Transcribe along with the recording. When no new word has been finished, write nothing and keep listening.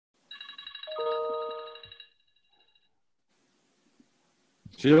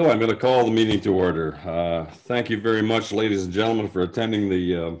Sheila, I'm going to call the meeting to order. Thank you very much, ladies and gentlemen, for attending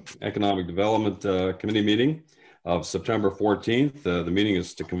the Economic Development Committee meeting of September 14th. The meeting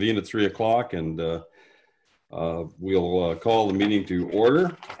is to convene at 3 o'clock, and we'll call the meeting to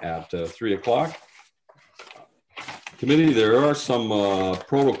order at 3 o'clock. Committee, there are some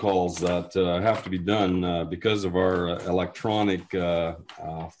protocols that have to be done because of our electronic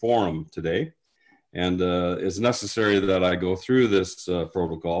forum today. And it's necessary that I go through this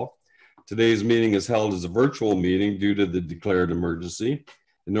protocol. Today's meeting is held as a virtual meeting due to the declared emergency.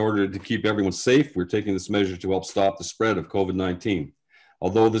 In order to keep everyone safe, we're taking this measure to help stop the spread of COVID-19.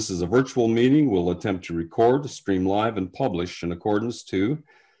 Although this is a virtual meeting, we'll attempt to record, stream live, and publish in accordance to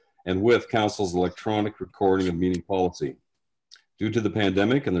and with Council's electronic recording of meeting policy. Due to the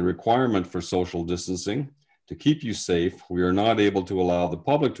pandemic and the requirement for social distancing, to keep you safe, we are not able to allow the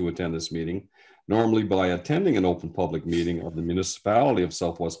public to attend this meeting. Normally, by attending an open public meeting of the municipality of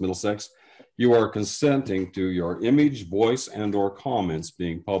Southwest Middlesex, you are consenting to your image, voice, and/or comments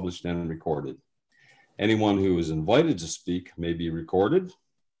being published and recorded. Anyone who is invited to speak may be recorded,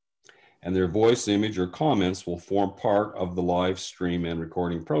 and their voice, image, or comments will form part of the live stream and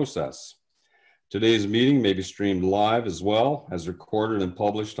recording process. Today's meeting may be streamed live as well as recorded and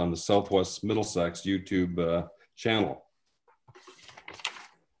published on the Southwest Middlesex YouTube channel.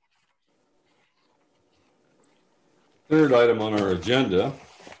 Third item on our agenda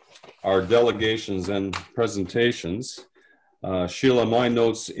are delegations and presentations. Sheila, my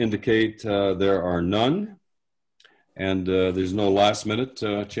notes indicate there are none, and there's no last minute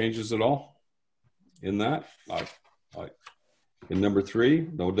changes at all in that. In number 3,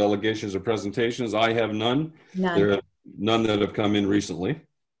 no delegations or presentations. I have none. There are none that have come in recently.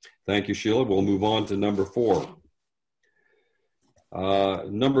 Thank you, Sheila. We'll move on to number 4.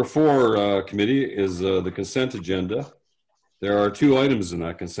 Number 4, committee, is the consent agenda. There are 2 items in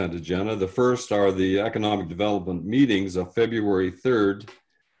that consent agenda. The first are the economic development meetings of February 3rd,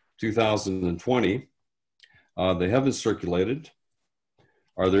 2020. They have been circulated.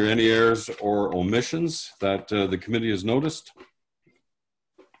 Are there any errors or omissions that the committee has noticed?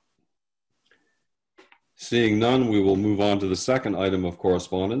 Seeing none, we will move on to the second item of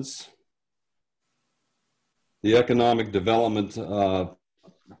correspondence. The economic development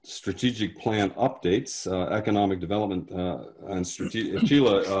strategic plan updates. Economic development and strategic.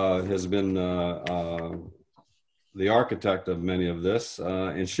 Sheila has been the architect of many of this.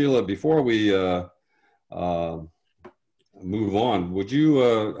 And Sheila, before we move on, would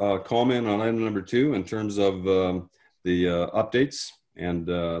you comment on item number 2 in terms of the updates and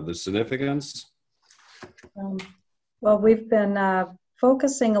the significance? Well, we've been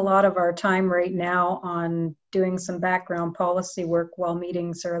focusing a lot of our time right now on doing some background policy work while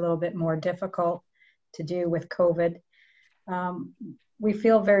meetings are a little bit more difficult to do with COVID. We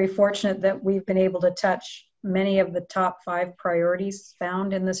feel very fortunate that we've been able to touch many of the top 5 priorities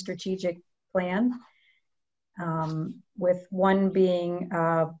found in the strategic plan, with one being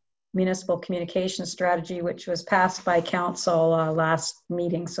municipal communication strategy, which was passed by council last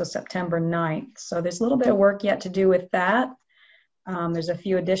meeting, so September 9th. So there's a little bit of work yet to do with that. There's a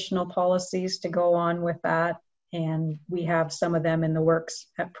few additional policies to go on with that, and we have some of them in the works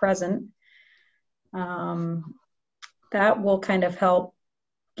at present. That will kind of help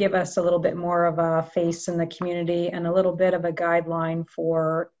give us a little bit more of a face in the community and a little bit of a guideline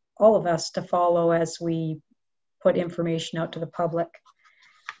for all of us to follow as we put information out to the public.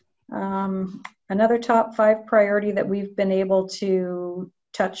 Another top 5 priority that we've been able to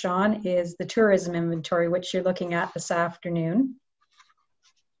touch on is the tourism inventory, which you're looking at this afternoon.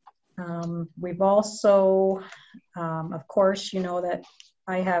 We've also, of course, you know that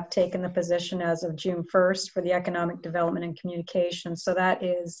I have taken the position as of June 1st for the economic development and communication. So that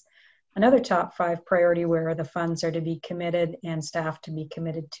is another top 5 priority where the funds are to be committed and staff to be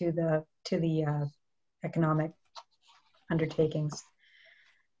committed to the economic undertakings.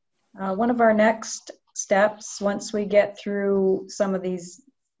 One of our next steps, once we get through some of these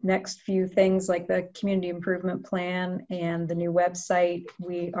next few things like the community improvement plan and the new website,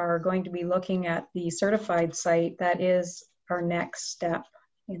 we are going to be looking at the certified site. That is our next step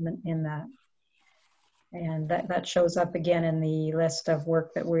in that. And that shows up again in the list of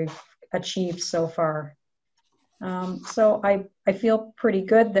work that we've achieved so far. So I feel pretty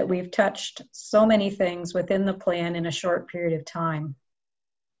good that we've touched so many things within the plan in a short period of time.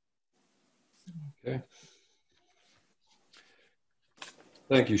 Okay.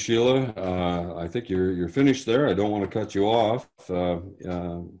 Thank you, Sheila. I think you're finished there. I don't want to cut you off.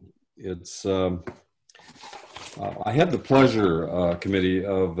 I had the pleasure, committee,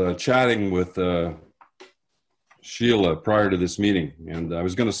 of chatting with Sheila prior to this meeting, and I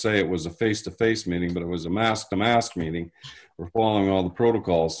was going to say it was a face-to-face meeting, but it was a mask-to-mask meeting. We're following all the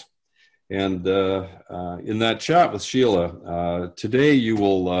protocols. And in that chat with Sheila, today you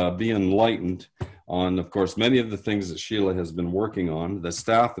will be enlightened on, of course, many of the things that Sheila has been working on, the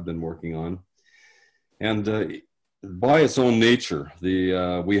staff have been working on. And by its own nature,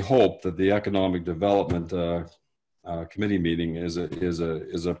 we hope that the Economic Development Committee meeting is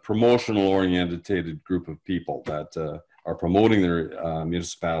a promotional-oriented group of people that are promoting their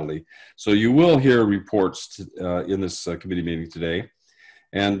municipality. So you will hear reports in this committee meeting today.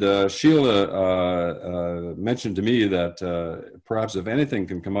 And Sheila mentioned to me that perhaps if anything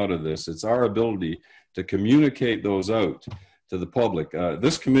can come out of this, it's our ability to communicate those out to the public.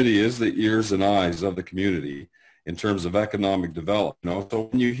 This committee is the ears and eyes of the community in terms of economic development. So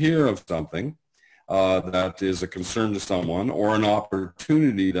when you hear of something that is a concern to someone or an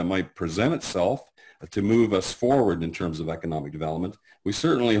opportunity that might present itself to move us forward in terms of economic development, we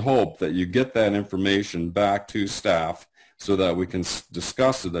certainly hope that you get that information back to staff so that we can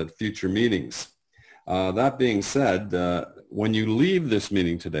discuss it at future meetings. That being said, when you leave this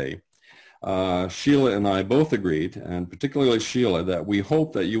meeting today, Sheila and I both agreed, and particularly Sheila, that we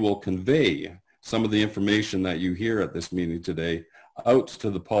hope that you will convey some of the information that you hear at this meeting today out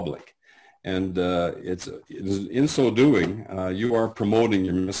to the public. And in so doing, you are promoting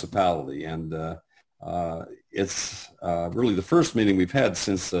your municipality. And it's really the first meeting we've had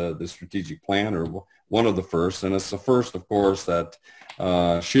since the strategic plan, or one of the first, and it's the first, of course, that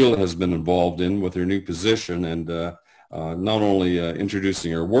Sheila has been involved in with her new position, and not only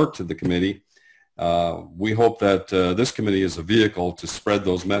introducing her work to the committee, we hope that this committee is a vehicle to spread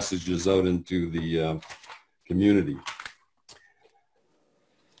those messages out into the community.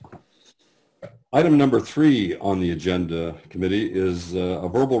 Item number 3 on the agenda, committee, is a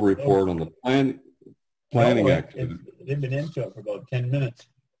verbal report on the planning activity. They've been into it for about 10 minutes.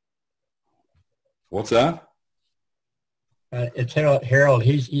 What's that? It's Harold.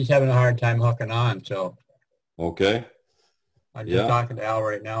 He's having a hard time hooking on, so. Okay. I'm just talking to Al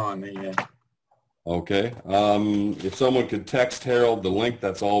right now on the. Okay. If someone could text Harold the link,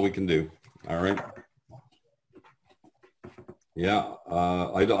 that's all we can do. All right. Yeah.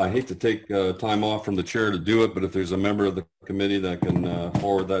 I hate to take time off from the chair to do it, but if there's a member of the committee that can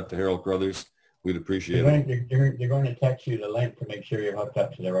forward that to Harold Crothers, we'd appreciate it. They're going to text you the link to make sure you're hooked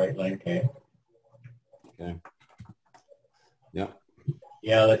up to the right link, eh? Okay. Yeah.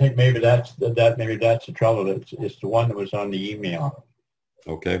 Yeah, I think maybe that's the trouble. It's the one that was on the email.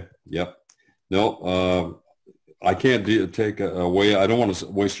 Okay. Yep. No, I can't take away. I don't want to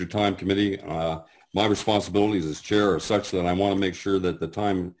waste your time, committee. My responsibilities as chair are such that I want to make sure that the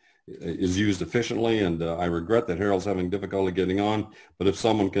time is used efficiently, and I regret that Harold's having difficulty getting on, but if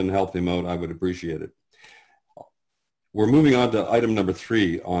someone can help him out, I would appreciate it. We're moving on to item number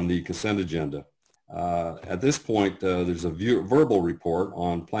 3 on the consent agenda. At this point, there's a verbal report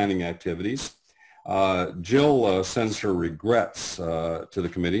on planning activities. Jill sends her regrets to the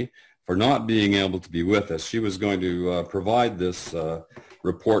committee for not being able to be with us. She was going to provide this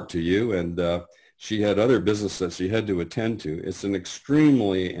report to you, and she had other business that she had to attend to. It's an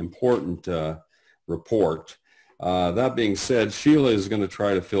extremely important report. That being said, Sheila is going to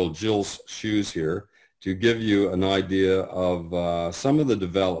try to fill Jill's shoes here to give you an idea of some of the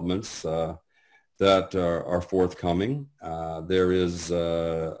developments that are forthcoming. There is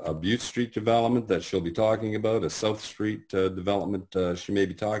a Butte Street development that she'll be talking about, a South Street development she may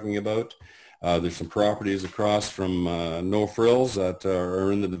be talking about. There's some properties across from No Frills that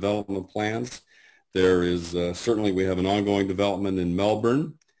are in the development plans. There is certainly, we have an ongoing development in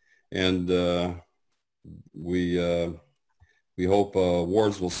Melbourne, and we hope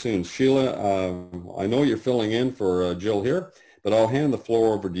awards will soon. Sheila, I know you're filling in for Jill here, but I'll hand the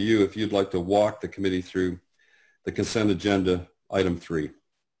floor over to you if you'd like to walk the committee through the consent agenda, item 3.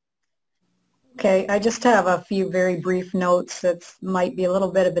 Okay, I just have a few very brief notes that might be a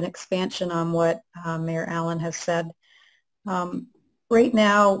little bit of an expansion on what Mayor Allen has said. Right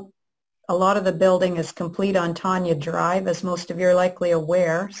now, a lot of the building is complete on Tanya Drive, as most of you are likely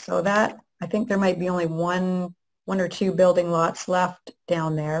aware. So that, I think there might be only one or two building lots left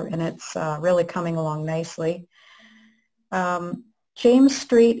down there, and it's really coming along nicely. James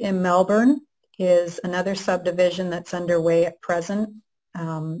Street in Melbourne is another subdivision that's underway at present.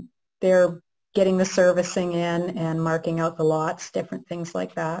 They're getting the servicing in and marking out the lots, different things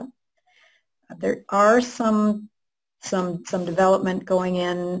like that. There are some development going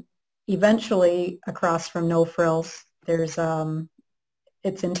in eventually across from No Frills. There's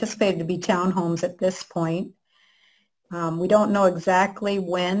it's anticipated to be townhomes at this point. We don't know exactly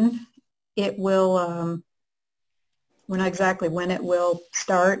when it will we're not exactly when it will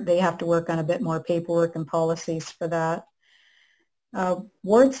start. They have to work on a bit more paperwork and policies for that.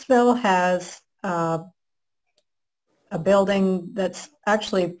 Wardsville has a building that's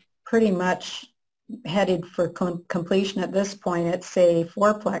actually pretty much headed for completion at this point. It's a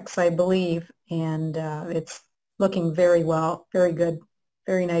fourplex, I believe, and it's looking very well, very good,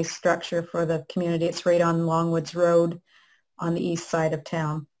 very nice structure for the community. It's right on Longwoods Road on the east side of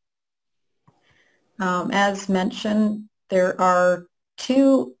town. As mentioned, there are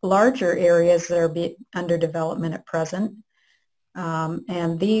two larger areas that are under development at present.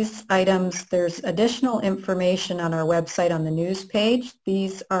 And these items, there's additional information on our website on the news page.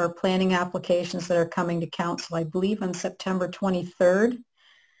 These are planning applications that are coming to council, I believe, on September 23rd.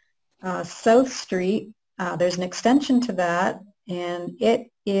 South Street, there's an extension to that, and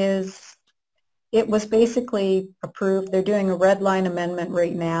it was basically approved. They're doing a red line amendment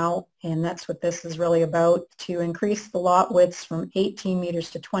right now, and that's what this is really about, to increase the lot widths from 18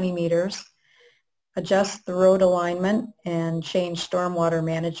 meters to 20 meters, adjust the road alignment, and change stormwater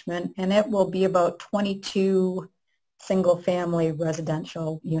management, and it will be about 22 single-family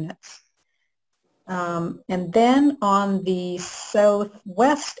residential units. And then on the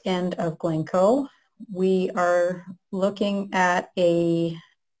southwest end of Glencoe, we are looking at a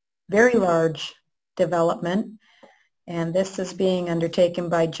very large development, and this is being undertaken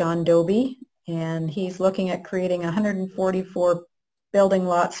by John Doby, and he's looking at creating 144 building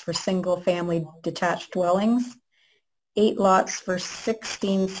lots for single-family detached dwellings, 8 lots for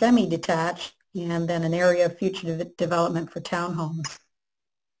 16 semi-detached, and then an area of future development for townhomes.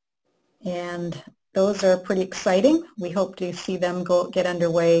 And those are pretty exciting. We hope to see them get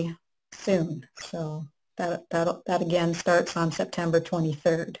underway soon. So that again starts on September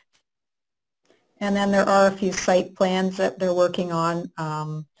 23rd. And then there are a few site plans that they're working on.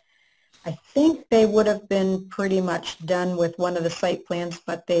 I think they would have been pretty much done with one of the site plans,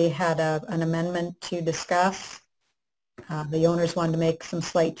 but they had an amendment to discuss. The owners wanted to make some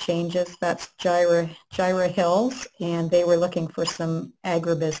slight changes. That's Gyra Hills, and they were looking for some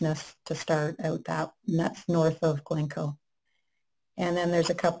agribusiness to start out that, and that's north of Glencoe. And then there's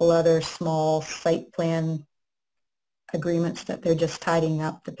a couple other small site plan agreements that they're just tidying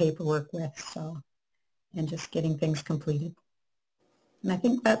up the paperwork with, so, and just getting things completed. And I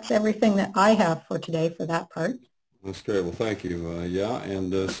think that's everything that I have for today for that part. That's great. Well, thank you. Yeah,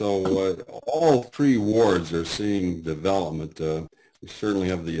 and so all 3 wards are seeing development. We certainly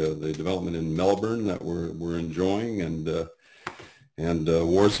have the development in Melbourne that we're enjoying, and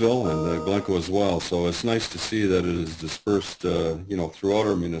Wardsville and Glencoe as well. So it's nice to see that it is dispersed, you know, throughout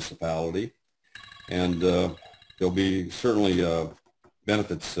our municipality, and there'll be certainly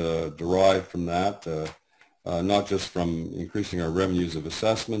benefits derived from that. Not just from increasing our revenues of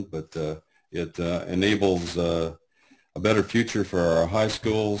assessment, but it enables a better future for our high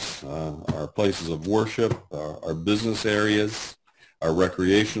schools, our places of worship, our business areas, our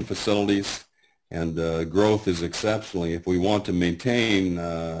recreation facilities, and growth is exceptionally, if we want to maintain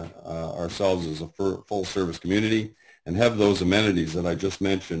ourselves as a full-service community and have those amenities that I just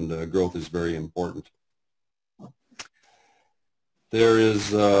mentioned, growth is very important. There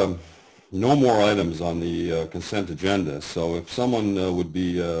is no more items on the consent agenda, so if someone would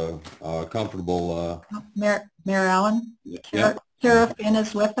be comfortable. Mayor Allen, Yeah. Kara Finn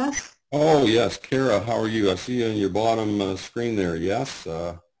is with us. Oh yes, Kara, how are you? I see you on your bottom screen there. Yes,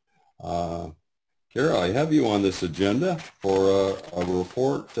 Kara, I have you on this agenda for a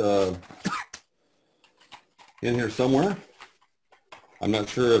report in here somewhere. I'm not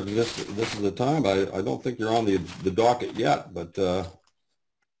sure if this is the time. I don't think you're on the docket yet, but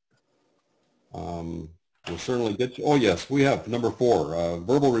we'll certainly get you. Oh yes, we have number 4,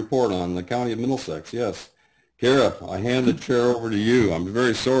 verbal report on the County of Middlesex. Yes, Kara, I hand the chair over to you. I'm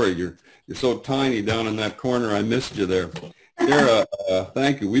very sorry, you're so tiny down in that corner. I missed you there. Kara,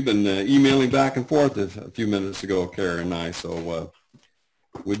 thank you. We've been emailing back and forth a few minutes ago, Kara and I. So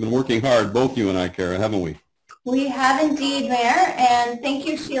we've been working hard, both you and I, Kara, haven't we? We have indeed, Mayor, and thank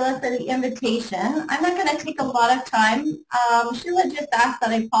you, Sheila, for the invitation. I'm not going to take a lot of time. Sheila just asked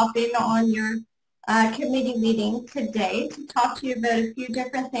that I pop in on your committee meeting today to talk to you about a few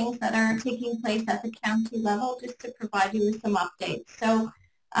different things that are taking place at the county level, just to provide you with some updates. So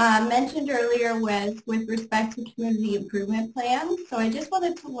mentioned earlier was with respect to community improvement plans. So I just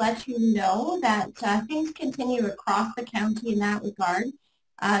wanted to let you know that things continue across the county in that regard.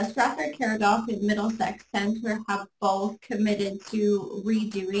 Stratford, Caradoc, and Middlesex Centre have both committed to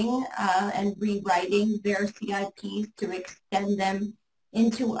redoing and rewriting their CIPs to extend them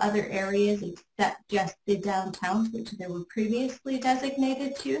into other areas except just the downtowns, which they were previously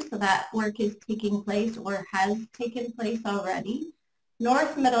designated to. So that work is taking place or has taken place already.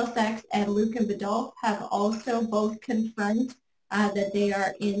 North Middlesex and Luke and Biddulph have also both confirmed that they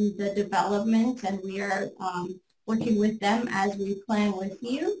are in the development, and we are working with them as we plan with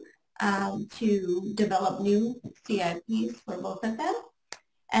you to develop new CIPs for both of them.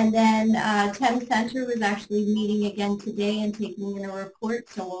 And then Thames Centre was actually meeting again today and taking in a report,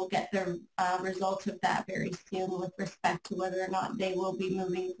 so we'll get the results of that very soon with respect to whether or not they will be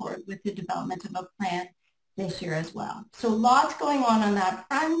moving forward with the development of a plan this year as well. So lots going on that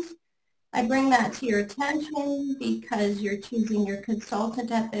front. I bring that to your attention because you're choosing your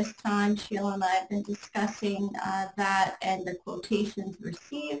consultant at this time. Sheila and I have been discussing that and the quotations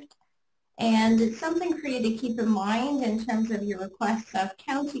received. And it's something for you to keep in mind in terms of your requests of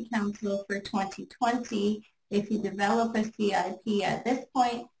County Council for 2020. If you develop a CIP at this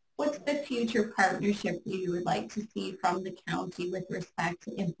point, what's the future partnership you would like to see from the county with respect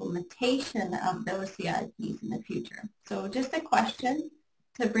to implementation of those CIPs in the future? So just a question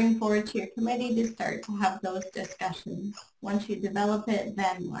to bring forward to your committee to start to have those discussions. Once you develop it,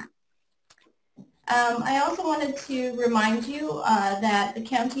 then what? I also wanted to remind you that the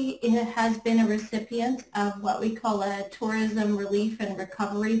county has been a recipient of what we call a Tourism Relief and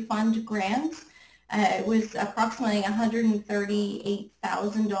Recovery Fund grant. It was approximately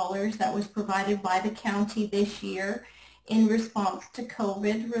 $138,000 that was provided by the county this year in response to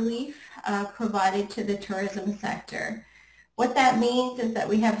COVID relief provided to the tourism sector. What that means is that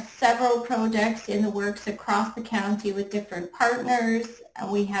we have several projects in the works across the county with different partners, and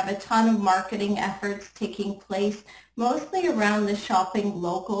we have a ton of marketing efforts taking place, mostly around the shopping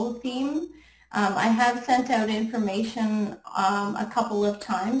local theme. I have sent out information a couple of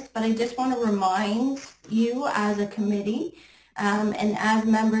times, but I just want to remind you as a committee and as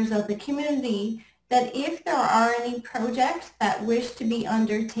members of the community that if there are any projects that wish to be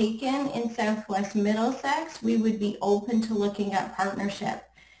undertaken in Southwest Middlesex, we would be open to looking at partnership.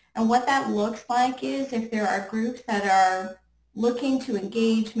 And what that looks like is if there are groups that are looking to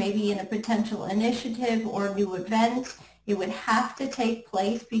engage maybe in a potential initiative or new event, it would have to take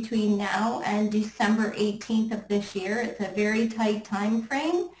place between now and December 18th of this year. It's a very tight time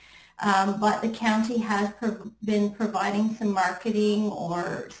frame. But the county has been providing some marketing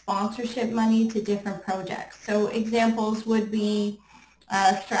or sponsorship money to different projects. So examples would be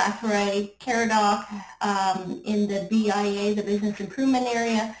Strathroy, Caradoc in the BIA, the Business Improvement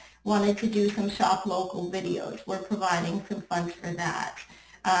Area, wanted to do some shop local videos. We're providing some funds for that.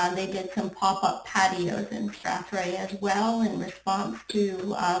 They did some pop-up patios in Strathroy as well in response to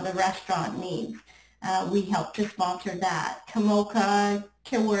the restaurant needs. We helped to sponsor that. Kamoka,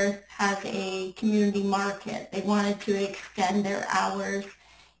 Kilworth has a community market. They wanted to extend their hours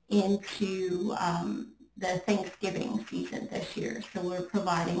into the Thanksgiving season this year, so we're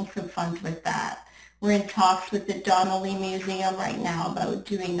providing some funds with that. We're in talks with the Donnelly Museum right now about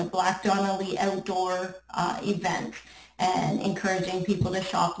doing a Black Donnelly outdoor event and encouraging people to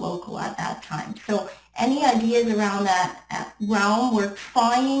shop local at that time. So any ideas around that realm? We're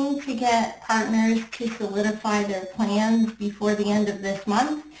trying to get partners to solidify their plans before the end of this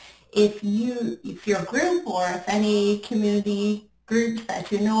month. If your group or if any community groups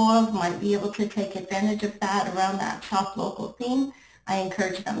that you know of might be able to take advantage of that around that shop local theme, I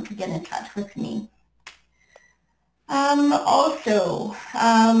encourage them to get in touch with me. Also,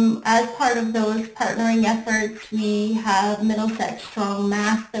 as part of those partnering efforts, we have Middlesex Strong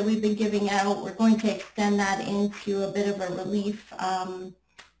masks that we've been giving out. We're going to extend that into a bit of a relief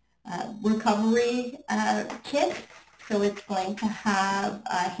recovery kit. So it's going to have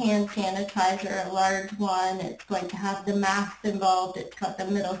a hand sanitizer, a large one. It's going to have the masks involved. It's got the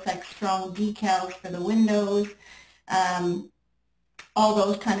Middlesex Strong decals for the windows. All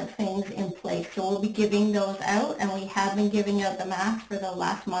those kind of things in place. So we'll be giving those out, and we have been giving out the masks for the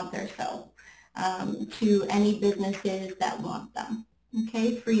last month or so to any businesses that want them,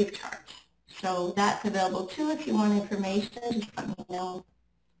 okay, free of charge. So that's available too. If you want information, just let me know.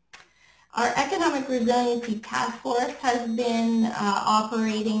 Our Economic Resiliency Task Force has been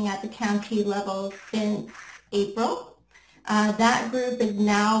operating at the county level since April. That group is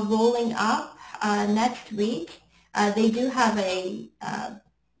now rolling up next week. They do have a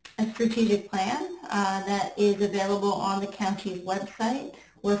strategic plan that is available on the county's website.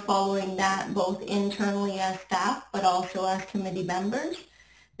 We're following that both internally as staff, but also as committee members.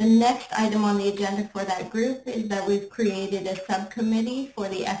 The next item on the agenda for that group is that we've created a subcommittee for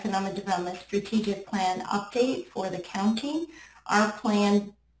the Economic Development Strategic Plan update for the county. Our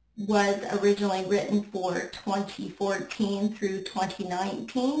plan was originally written for 2014 through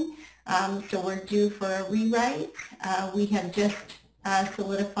 2019. So we're due for a rewrite. We have just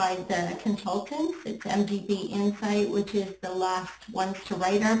solidified the consultants. It's MDB Insight, which is the last ones to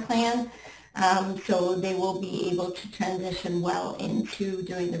write our plan. So they will be able to transition well into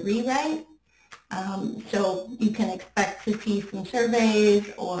doing the rewrite. So you can expect to see some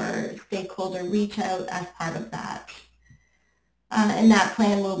surveys or stakeholder reach out as part of that. And that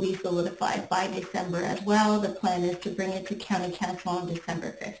plan will be solidified by December as well. The plan is to bring it to County Council on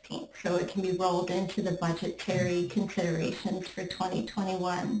December 15th, so it can be rolled into the budgetary considerations for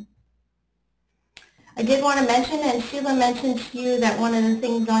 2021. I did want to mention, and Sheila mentioned to you, that one of the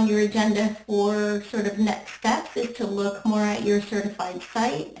things on your agenda for sort of next steps is to look more at your certified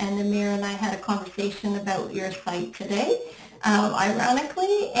site, and the mayor and I had a conversation about your site today,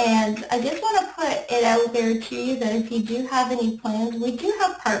 ironically, and I just want to put it out there to you that if you do have any plans, we do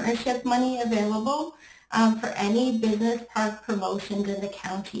have partnership money available for any business park promotions in the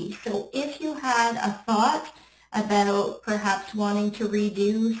county. So if you had a thought about perhaps wanting to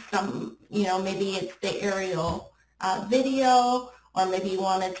redo some, maybe it's the aerial video, or maybe you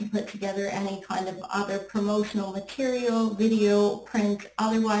wanted to put together any kind of other promotional material, video, print,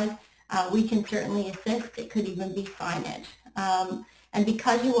 otherwise, we can certainly assist. It could even be signage. And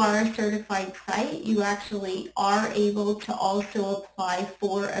because you are a certified site, you actually are able to also apply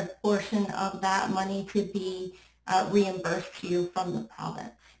for a portion of that money to be reimbursed to you from the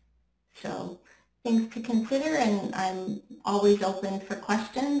province. So things to consider, and I'm always open for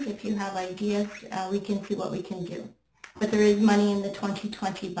questions. If you have ideas, we can see what we can do. But there is money in the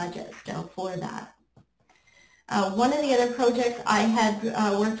 2020 budget still for that. One of the other projects I had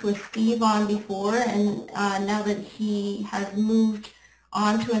worked with Steve on before, and now that he has moved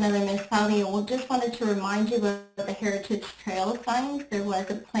on to another municipality, I just wanted to remind you about the Heritage Trail signs. There was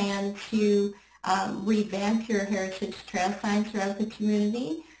a plan to revamp your Heritage Trail signs throughout the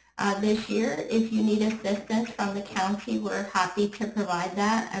community this year. If you need assistance from the county, we're happy to provide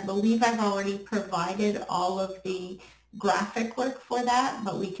that. I believe I've already provided all of the graphic work for that,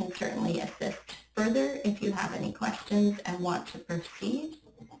 but we can certainly assist further if you have any questions and want to proceed.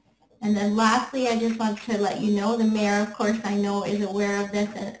 And then lastly, I just want to let you know, the mayor, of course, I know is aware of this,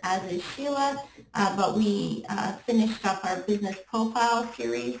 and as is Sheila, but we finished up our business profile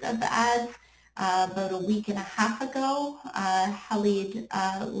series of ads about a week and a half ago. Halid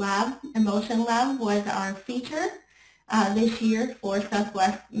Lab, Emotion Lab, was our feature this year for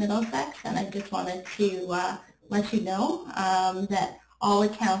Southwest Middlesex, and I just wanted to let you know that all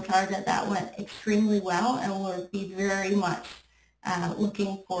accounts are that that went extremely well, and we'll be very much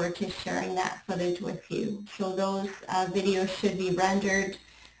looking forward to sharing that footage with you. So those videos should be rendered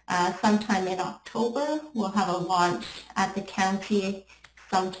sometime in October. We'll have a launch at the county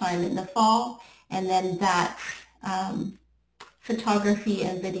sometime in the fall, and then that photography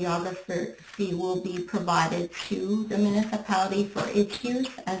and videography will be provided to the municipality for its use,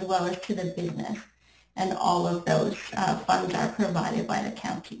 as well as to the business. And all of those funds are provided by the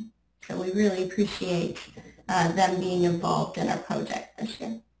county. So we really appreciate them being involved in our project this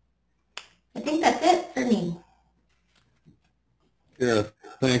year. I think that's it for me. Yeah,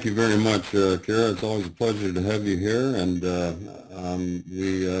 thank you very much, Kara. It's always a pleasure to have you here, and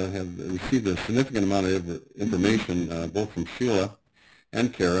we have received a significant amount of information both from Sheila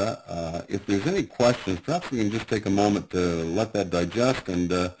and Kara. If there's any questions, perhaps we can just take a moment to let that digest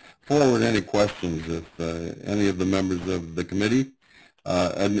and forward any questions if any of the members of the committee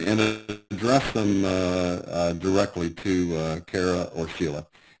and address them directly to Kara or Sheila.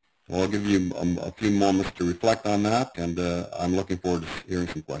 So I'll give you a few moments to reflect on that, and I'm looking forward to hearing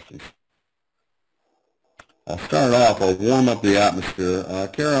some questions. I'll start off, I'll warm up the atmosphere.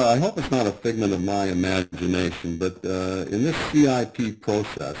 Kara, I hope it's not a figment of my imagination, but in this CIP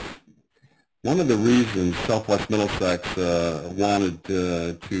process, one of the reasons Southwest Middlesex wanted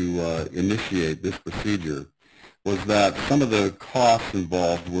to initiate this procedure was that some of the costs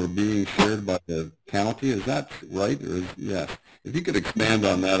involved were being shared by the county. Is that right? Or yes. If you could expand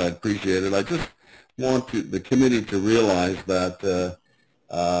on that, I'd appreciate it. I just want the committee to realize that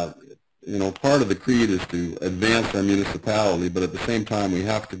part of the creed is to advance our municipality, but at the same time we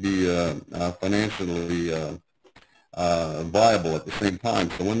have to be financially viable at the same time.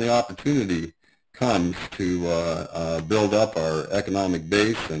 So when the opportunity comes to build up our economic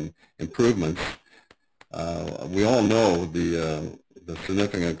base and improvements, we all know the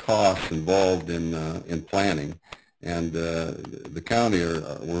significant costs involved in planning, and the county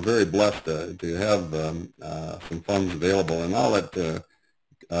we're very blessed to have some funds available, and I'll let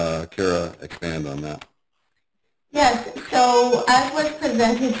Kara expand on that. Yes, so as was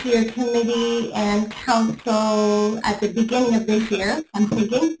presented to your committee and council at the beginning of this year, I'm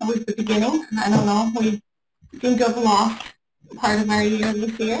thinking it was the beginning, I don't know, we seem to have lost part of our year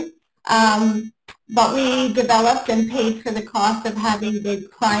this year. But we developed and paid for the cost of having the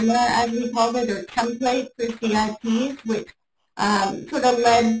primer, as we called it, or template for CIPs, which sort of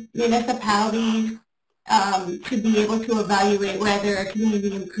led municipalities to be able to evaluate whether a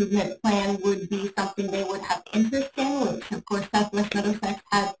community improvement plan would be something they would have interest in, which of course Southwest Middlesex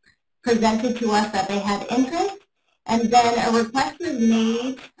had presented to us that they had interest. And then a request was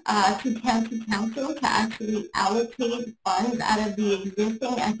made to county council to actually allocate funds out of the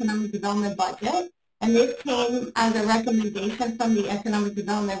existing economic development budget. And this came as a recommendation from the Economic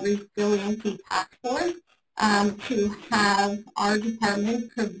Development Resiliency Task Force to have our department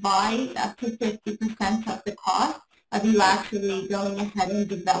provide up to 50% of the cost of you actually going ahead and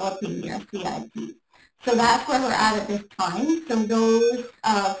developing your CIP. So that's where we're at this time. So those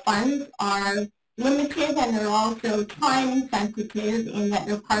funds are limited, and they're also time sensitive in that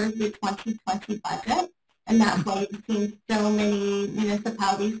they're part of the 2020 budget. And that's why we've seen so many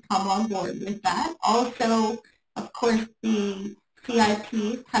municipalities come on board with that. Also, of course, the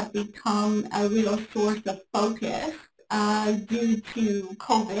CIPs have become a real source of focus due to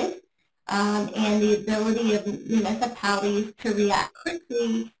COVID and the ability of municipalities to react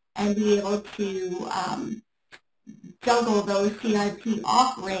quickly and be able to juggle those CIP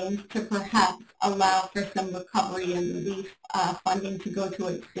offerings to perhaps allow for some recovery and relief funding to go to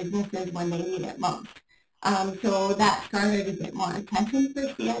its businesses when they need it most. So that started a bit more attention for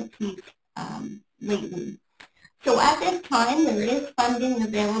CIPs lately. So at this time, there is funding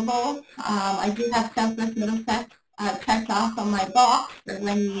available. I do have Southwest Middlesex checked off on my box for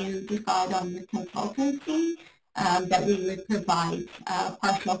when you decide on your consultancy that we would provide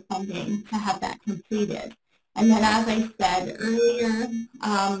partial funding to have that completed. And then, as I said earlier,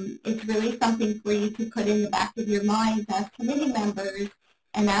 it's really something for you to put in the back of your minds as committee members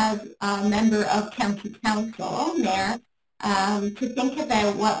and as a member of county council there, to think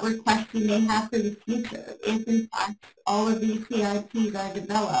about what requests you may have for the future. If in fact all of these CIPs are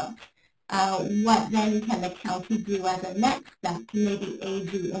developed, what then can the county do as a next step to maybe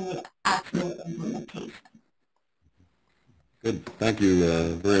aid you in the actual implementation? Good. Thank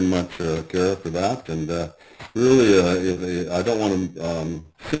you very much, Kara, for that. And really, I don't want to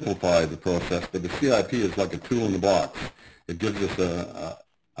simplify the process, but the CIP is like a tool in the box. It gives us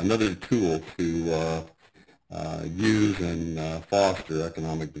another tool to use and foster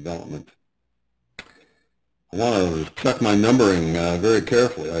economic development. I want to check my numbering very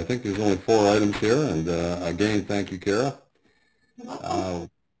carefully. I think there's only 4 items here, and again, thank you, Kara.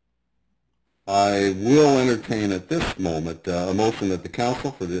 I will entertain at this moment a motion that the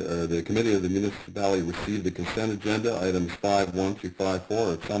council for the committee of the municipality receive the consent agenda, items 5.1 through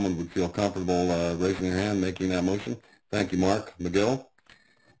 5.4. If someone would feel comfortable raising their hand, making that motion. Thank you, Mark McGill.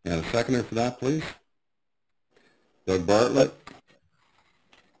 And a seconder for that, please. Doug Bartlett.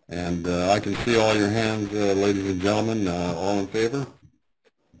 And I can see all your hands, ladies and gentlemen. All in favor?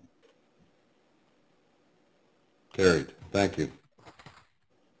 Carried. Thank you.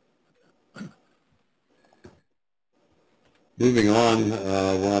 Moving on,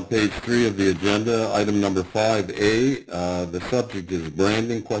 we're on page 3 of the agenda, item number 5A. The subject is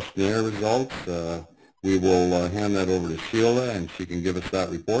branding questionnaire results. We will hand that over to Sheila, and she can give us that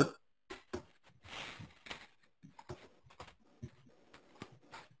report.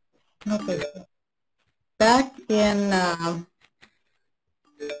 Okay. Back in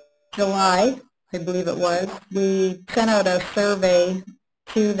July, I believe it was, we sent out a survey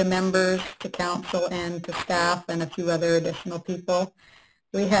to the members, to council, and to staff, and a few other additional people.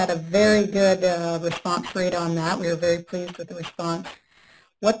 We had a very good response rate on that. We were very pleased with the response.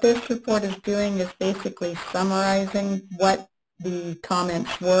 What this report is doing is basically summarizing what the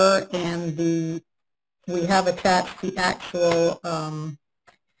comments were, and we have attached the actual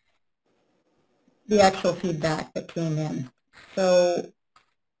feedback that came in. So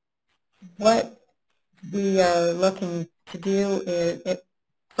what we are looking to do is,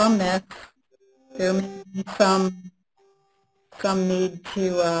 from this, there may be some need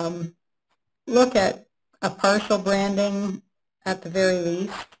to look at a partial branding at the very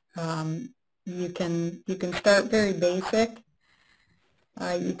least. You can start very basic.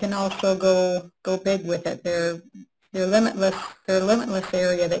 You can also go big with it. They're limitless. They're a limitless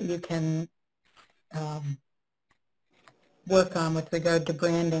area that you can work on with regard to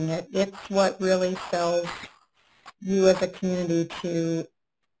branding. It's what really sells you as a community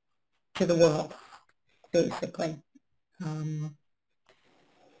to the world, basically.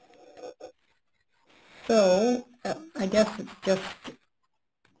 So I guess it's just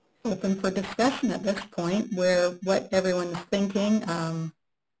open for discussion at this point, where what everyone's thinking.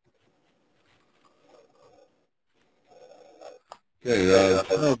 Okay,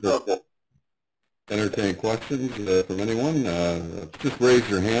 entertain questions from anyone. Just raise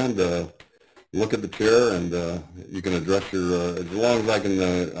your hand, look at the chair, and you can address your, as long as I can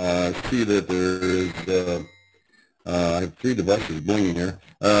see that there is, I have 3 devices blinking here.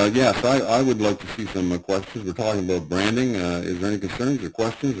 Yes, I would like to see some questions. We're talking about branding. Is there any concerns or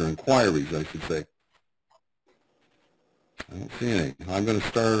questions or inquiries, I should say? I don't see any. I'm going to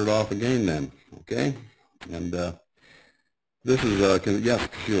start it off again then, okay? And this is, yes,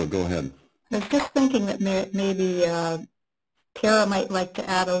 Sheila, go ahead. I was just thinking that maybe Kara might like to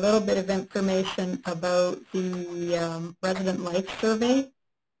add a little bit of information about the resident life survey.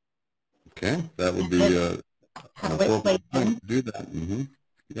 Okay, that would be an appropriate time to do that.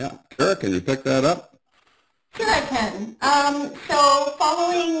 Yeah, Kara, can you pick that up? Sure, I can. So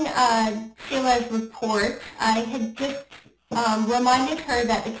following Sheila's report, I had just reminded her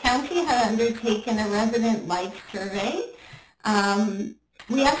that the county had undertaken a resident life survey.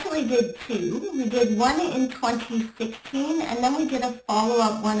 We actually did 2. We did one in 2016, and then we did a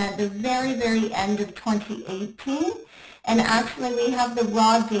follow-up one at the very, very end of 2018. And actually, we have the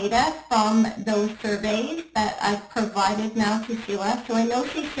raw data from those surveys that I've provided now to Sheila. So I know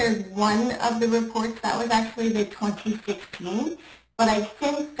she shared one of the reports. That was actually the 2016, but I've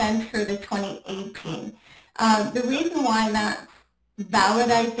since sent her the 2018. The reason why that's valid,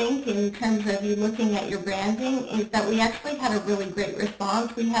 I think, in terms of you looking at your branding, is that we actually had a really great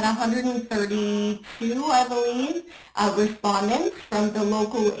response. We had 132, I believe, respondents from the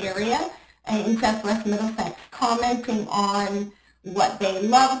local area in Southwest Middlesex commenting on what they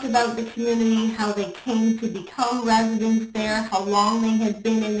loved about the community, how they came to become residents there, how long they had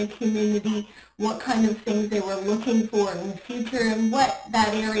been in the community, what kind of things they were looking for in the future, and what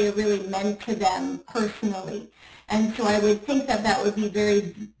that area really meant to them personally. And so I would think that that would be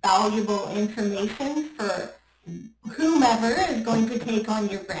very valuable information for whomever is going to take on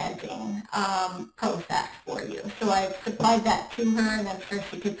your branding process for you. So I've supplied that to her, and I'm sure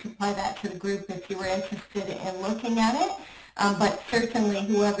she could supply that to the group if you were interested in looking at it. But certainly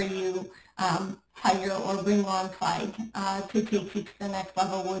whoever you hire or bring on site to take you to the next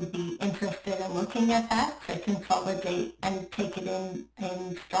level would be interested in looking at that to consolidate and take it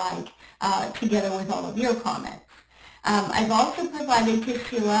in stride together with all of your comments. I've also provided to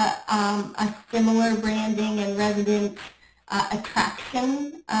Sheila a similar branding and resident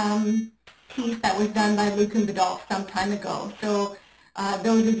attraction piece that was done by Luke and Vidal some time ago. So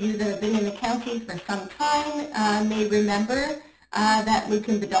those of you that have been in the county for some time may remember that Luke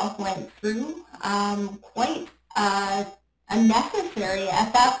and Vidal went through quite a necessary,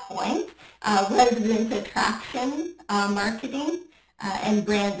 at that point, resident attraction marketing and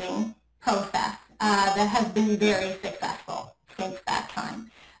branding process that has been very successful since that time.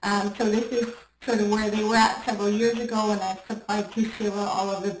 So this is sort of where they were at several years ago, and I've supplied to Sheila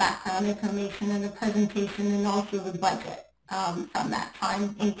all of the background information and the presentation and also the budget from that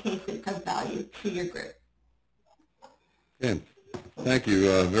time in case it's of value to your group. Okay. Thank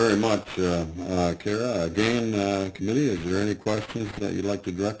you very much, Kara. Again, committee, is there any questions that you'd like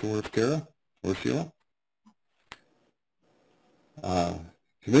to direct towards Kara or Sheila?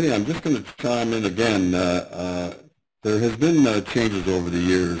 Committee, I'm just going to chime in again. There has been changes over the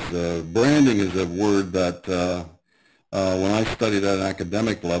years. Branding is a word that when I studied at an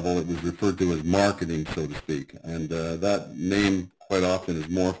academic level, it was referred to as marketing, so to speak. And that name quite often is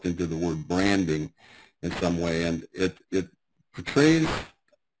morphed into the word branding in some way. And it portrays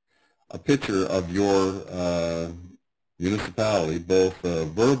a picture of your municipality, both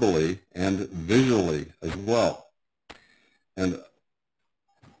verbally and visually as well. And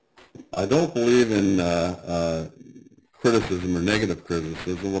I don't believe in criticism or negative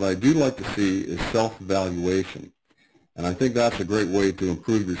criticism. What I do like to see is self-evaluation. And I think that's a great way to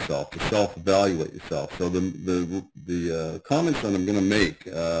improve yourself, to self-evaluate yourself. So the comments that I'm going to make,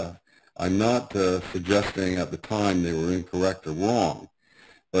 I'm not suggesting at the time they were incorrect or wrong,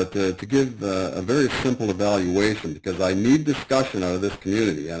 but to give a very simple evaluation, because I need discussion out of this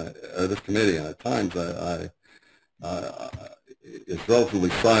community, this committee, and at times it's relatively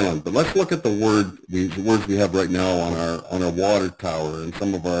silent. But let's look at the words we have right now on our water tower and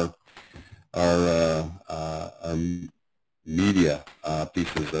some of our media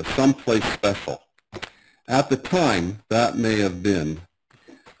pieces. Someplace special. At the time, that may have been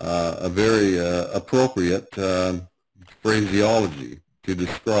a very appropriate phraseology to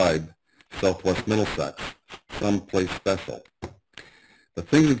describe Southwest Middlesex. Someplace special. But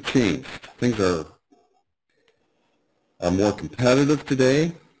things have changed. Things are are more competitive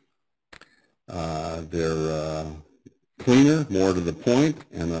today. They're cleaner, more to the point,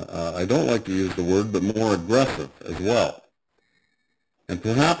 and I don't like to use the word, but more aggressive as well. And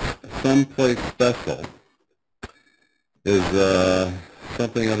perhaps someplace special is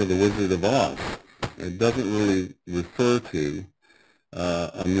something out of the Wizard of Oz. It doesn't really refer to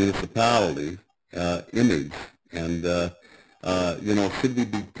a municipality image, and you know, should we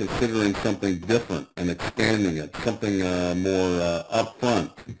be considering something different and expanding it, something more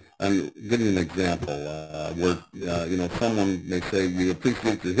upfront? And give you an example where you know, someone may say you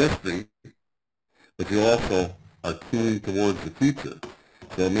appreciate your history, but you also are tuned towards the future.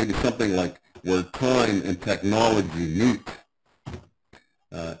 So maybe something like where time and technology meet.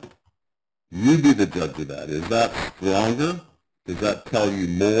 You be the judge of that. Is that stronger? Does that tell you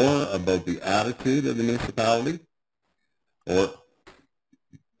more about the attitude of the municipality? Or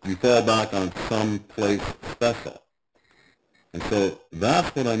do you fall back on some place special? And so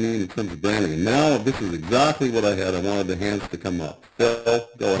that's what I mean in terms of branding. And now this is exactly what I had. I wanted the hands to come up. Phil,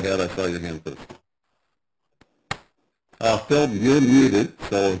 go ahead. I saw your hand first. Phil, you're muted,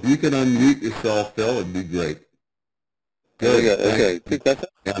 so if you could unmute yourself, Phil, it'd be great. Good. Okay.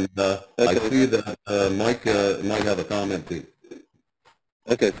 And I see that Mike might have a comment too.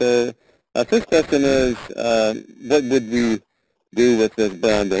 Okay, so our first question is, what would we do with this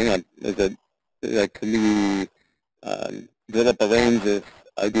branding? Can we develop a range of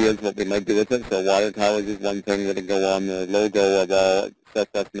ideas what we might do with it? So water towers is one thing that would go on the logo of all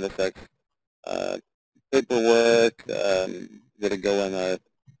Southwest Middlesex. Paperwork that would go on our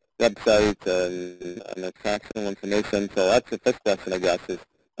website and attractional information. So that's the first question, I guess, is,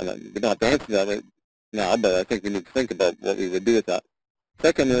 and we don't have to answer that right now, but I think we need to think about what we would do with that.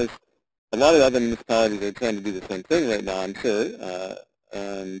 Second is, a lot of other municipalities are trying to do the same thing right now, I'm sure,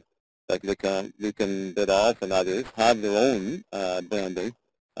 and like Lucan bid off and others have their own branding.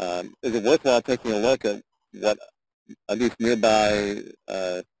 Is it worthwhile taking a look at what at least nearby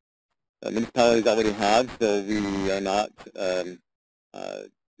municipalities already have, so we are not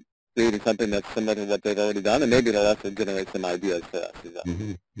creating something that's similar to what they've already done, and maybe it'll also generate some ideas for us as well.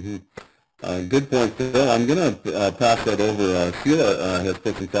 Good point, Phil. I'm going to pass that over. Sheila has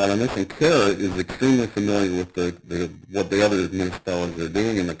put some thought on this, and Kara is extremely familiar with what the other municipalities are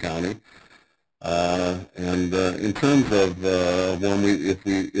doing in the county. And in terms of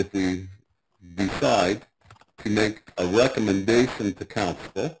if we decide to make a recommendation to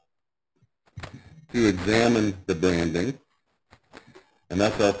council to examine the branding, and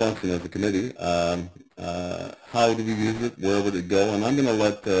that's our function as a committee. How do we use it? Where would it go? And I'm going to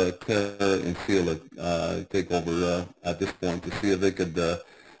let Tara and Sheila take over at this point to see if they could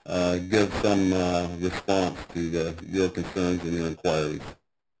give some response to your concerns and your inquiries.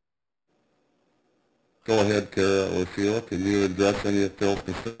 Go ahead, Tara or Sheila. Can you address any of Phil's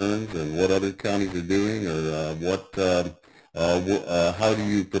concerns and what other counties are doing, or how do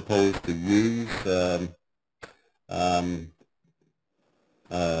you propose to use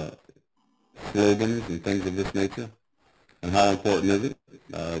slogans and things of this nature, and how important is it?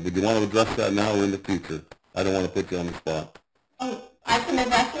 Would you want to address that now or in the future? I don't want to put you on the spot. Oh, I can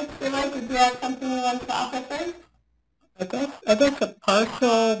address it, Sheila. Did you have something you want to offer first? I guess a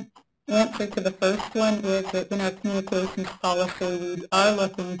partial answer to the first one is that in our communications policy, we are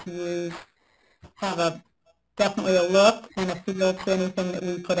looking to have definitely a look and a feel to anything that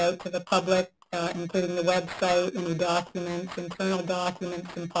we put out to the public, including the website, any documents, internal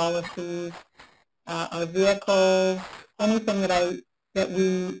documents and policies, our vehicles, anything that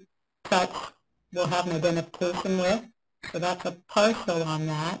we touch will have an identification with. So that's a partial on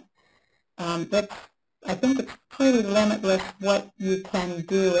that. I think it's pretty limitless what you can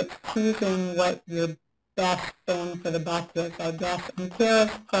do. It's choosing what your best bang for the buck is, I guess. And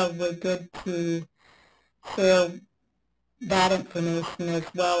Kara's probably good to share that information as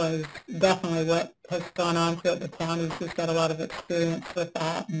well as definitely what has gone on throughout the county. She's got a lot of experience with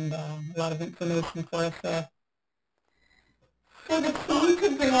that and a lot of information for us there. So the key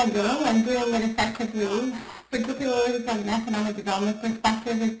to branding and doing it effectively, particularly from an economic development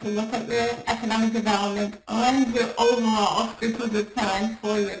perspective, is to look at your economic development and your overall strategic plan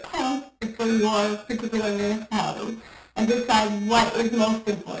for your town, for your particular municipality, and decide what is most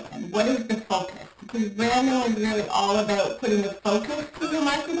important, what is the focus. Because branding is really all about putting the focus to your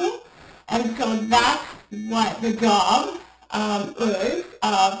marketing, and so that's what the job is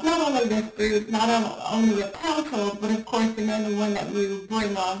not only this group, not only of council, but of course in anyone that we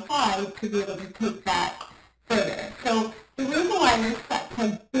bring alongside to be able to take that further. So the reason why there's such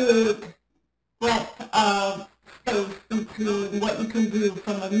a big breadth of space between what you can do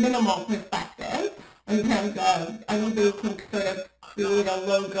from a minimal perspective in terms of anybody can sort of create a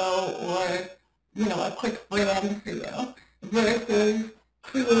logo or, you know, a quick brand for you, versus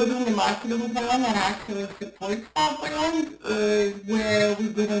creating the marketing plan that actually supports that brand is where we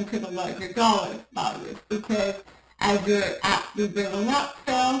get into the larger dollar values. Because as you're actually building up,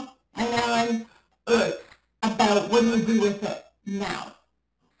 Phil and Ellen, it's about what do you do with it now.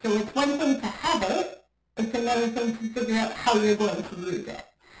 So it's one thing to have it, it's another thing to figure out how you're going to use it.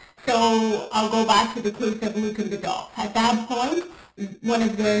 So I'll go back to the case of Luke and the dog. At that point, one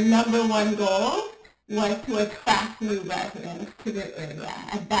of their number one goals was to attract new residents to the area.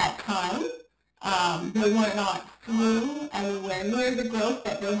 At that time, they were not seeing anywhere near the growth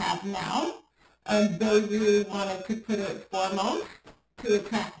that they have now, and they really wanted to put it foremost to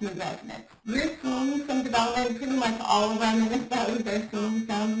attract new residents. We're seeing some development pretty much all around municipalities. They're seeing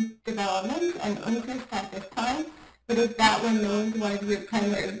some development and interest at this time. But if that remains one of your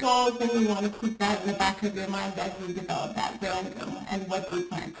primary goals, then you want to keep that in the back of your mind as you develop that branding and what you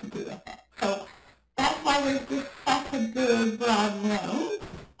plan to do with it. So that's why there's just such a good broad range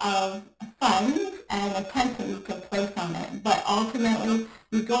of funds and attention to place on it. But ultimately,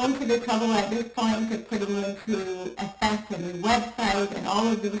 you go into the trouble at this point of putting into effect a new website and all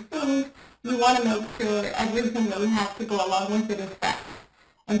of these things. You want to make sure everything that we have to go along with it is fresh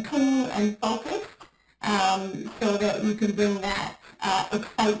and clean and focused, so that you can bring that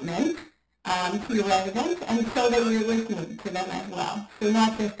excitement to your residents, and so that you're listening to them as well. So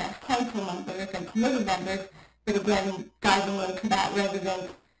not just as council members and committee members, but again, diving into that resident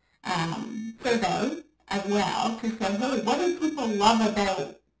survey as well to say, hey, what do people love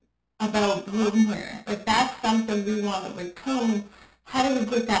about being here? If that's something we want to retain, how do we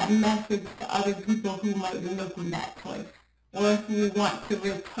get that message to other people who might be making that choice? Or if we want to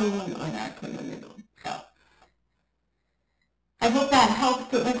retain in our community. So I hope that helps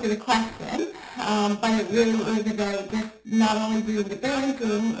to answer the question, but it really is about just not only doing the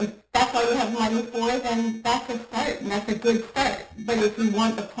branding. If that's all you have money for, then that's a start, and that's a good start. But if you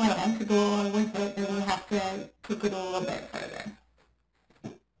want the plan to go along with it, then you have to take it a little bit further.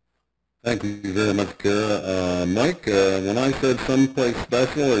 Thank you very much, Kara. Mike, when I said someplace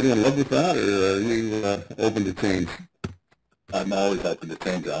special, are you in love with that, or are you open to change? I'm always open to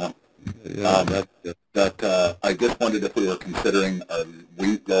change, John. Yeah, I just wondered if we were considering a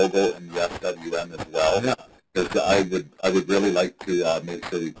wheat logo in the SWM as well. Yeah. Because I would really like to make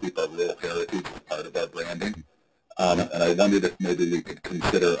sure we keep our rural heritage as part of our branding. And I wondered if maybe we could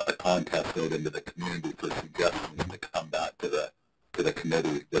consider a contest out into the community for suggestions to come back to the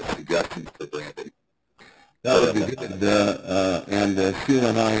committee with suggestions for branding. that would be good. And Sheila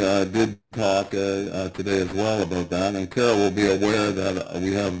and I did talk today as well about that. And Carol will be aware that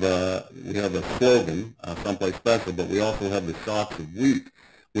we have a slogan, someplace special, but we also have the shocks of wheat,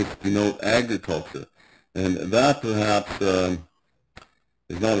 which denote agriculture. And that perhaps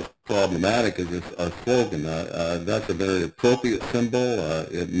is not as problematic as our slogan. That's a very appropriate symbol.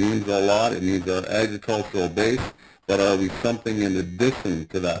 It means a lot. It means our agricultural base. But are we something in addition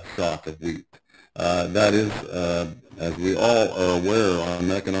to that shock of wheat? That is, as we all are aware on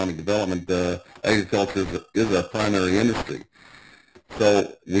economic development, agriculture is our primary industry.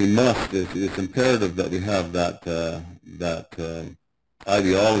 So we must, it's imperative that we have that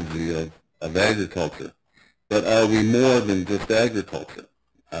ideology of agriculture. But are we more than just agriculture?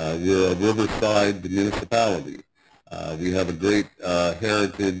 We're a riverside municipality. We have a great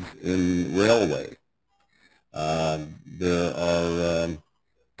heritage in railway. There are,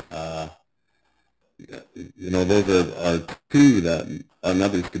 those are two that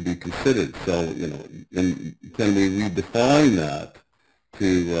others could be considered. So, can we redefine that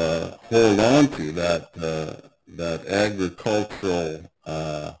to hold on to that agricultural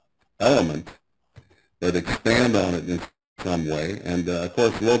element, but expand on it in some way? And of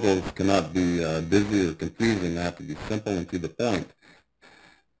course, logos cannot be busy or confusing. They have to be simple and to the point.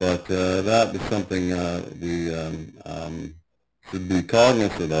 But that is something we should be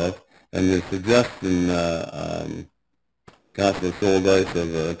cognizant of. And the suggestion, Councillor Soldice,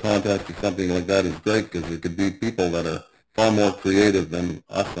 of contacting something like that is great, because there could be people that are far more creative than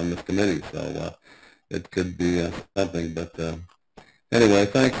us on this committee. So it could be something. But anyway,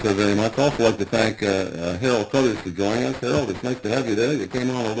 thanks very much. I'd also like to thank Harold Cuthers for joining us. Harold, it's nice to have you there. You came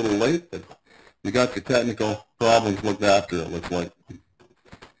on a little late, but you got your technical problems looked after, it looks like.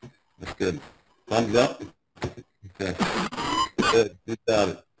 That's good. Thumbs up? Okay. Good. Good about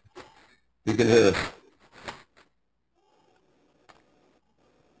it. You can hear us.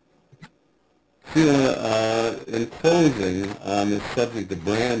 Sheila, in closing on this subject of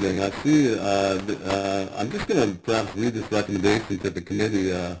branding, I see, I'm just going to perhaps read this recommendation to the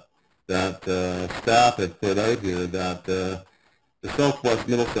committee that staff had put out here, that the Southwest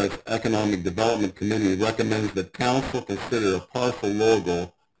Middlesex Economic Development Committee recommends that Council consider a parcel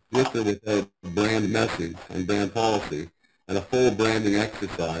logo with or without brand message and brand policy, and a full branding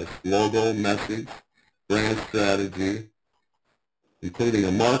exercise, logo, message, brand strategy, including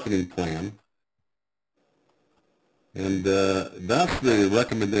a marketing plan. And that's the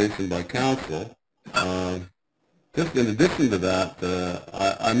recommendation by Council. Just in addition to that,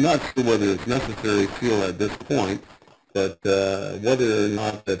 I'm not sure whether it's necessary, Sheila, at this point, but whether or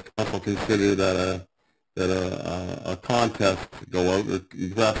not that Council consider that a contest go out, or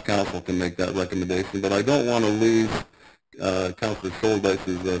perhaps Council can make that recommendation. But I don't want to leave Councillor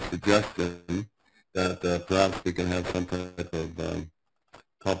Soldice's suggestion that perhaps we can have some type of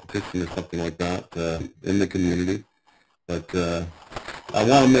competition or something like that in the community. But I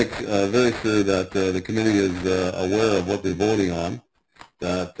want to make very sure that the committee is aware of what they're voting on,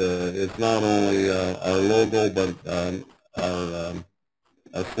 that it's not only our logo but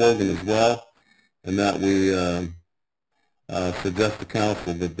our slogan as well, and that we suggest to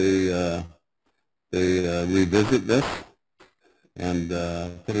Council that they revisit this and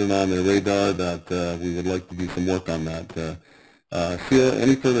put it on their radar that we would like to do some work on that. Sheila,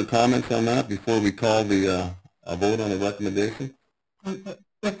 any further comments on that before we call the a vote on the recommendation?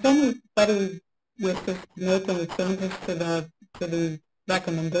 If anybody wishes to make any changes to the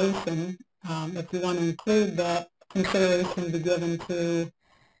recommendation, if you want to include that consideration be given to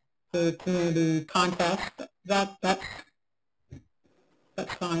the community contest, that's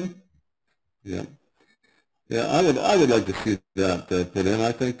fine. Yeah. Yeah, I would like to see that put in.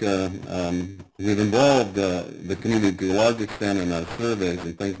 I think we've involved the community to a large extent in our surveys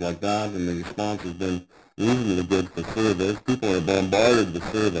and things like that, and the response has been reasonably good for surveys. People are bombarded with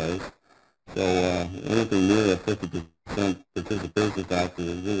surveys, so anything near a 50% participation factor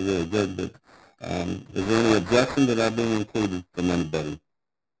is really, really good. But is there any objection to that being included from anybody?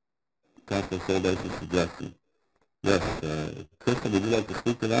 Councilor Soldice's suggestion. Yes, Krista, would you like to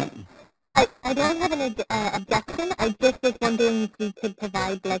speak to that? I don't have an objection. I just was wondering if we could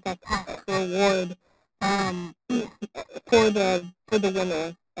provide like a cash reward for the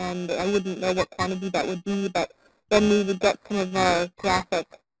winner, and I wouldn't know what quantity that would be, but then we would get some of our graphic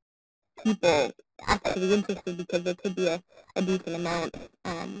people actually interested, because there could be a decent amount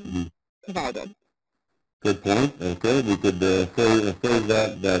provided. Good point. Okay, we could phrase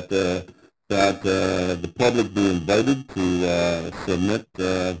that the public be invited to submit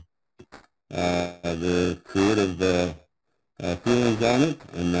the creative feelings on it,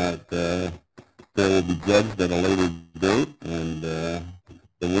 and that they will be judged at a later date, and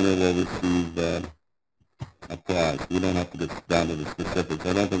the winner will receive a prize. We don't have to get down to the specifics.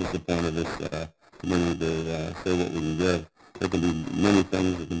 I don't think it's the point of this committee to say what we can give. There can be many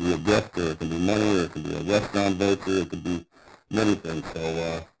things. It can be a gift, or it can be money, or it can be a restaurant voucher, it can be many things. So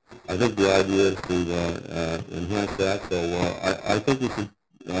I think the idea is to enhance that. So I think we should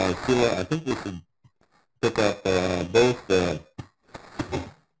Sheila, I think we should pick up both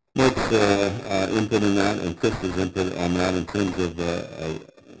Mike's input in that and Krista's input on that in terms of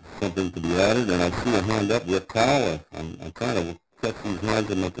something to be added. And I see a hand up. Rick Powell. I'm trying to catch these hands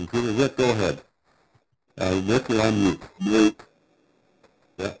on my computer. Rick, go ahead. Rick, you're on mute. Mute.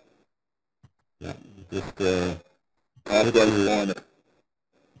 Yeah. Yeah. Just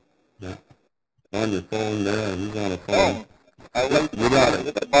on your phone there. He's on a phone. I went You got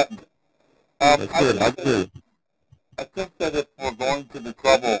it. the button. That's good. That's good. I think that if we're going to the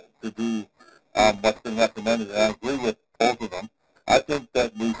trouble to do what's been recommended, and I agree with both of them, I think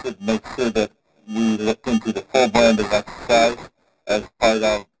that we should make sure that we look into the full branding exercise as part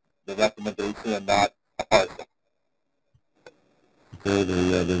of the recommendation and not a partial. So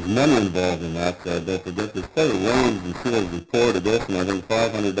there's money involved in that. Don't forget, there's quite a range in Sheila's report of this, and I think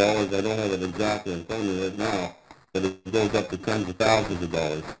 $500, I don't have it exactly in front of me right now, but it goes up to tens of thousands of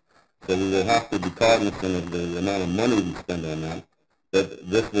dollars. So we will have to be cognizant of the amount of money we spend on that. But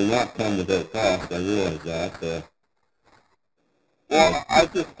this will not come without cost, I realize that. Well, I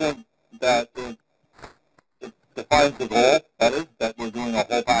just think that it defines the goal, that is, that we're doing a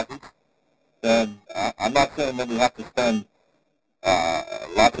whole package. Then I'm not saying that we have to spend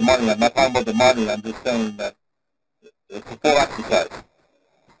lots of money. I'm not talking about the money. I'm just saying that it's a full exercise.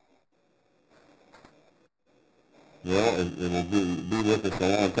 Well, it will be with us a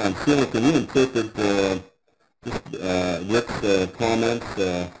long time. Sheila, can you interpret just Rick's comments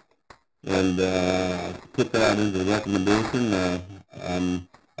and put that into the recommendation?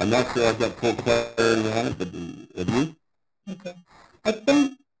 I'm not sure I've got full clarity on it, but have you? Okay. I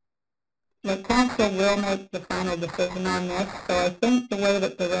think the council will make the final decision on this, so I think the way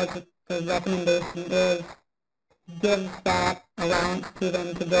that the recommendation is gives that allowance to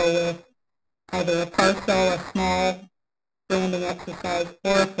them to go with either a partial, a small branding exercise,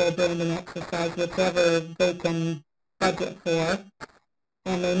 or a full branding exercise, whichever they can budget for.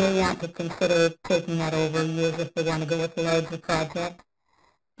 And they may want to consider taking that over years if they want to go with a larger project.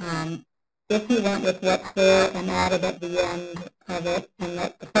 If you went with what's there and added at the end of it, and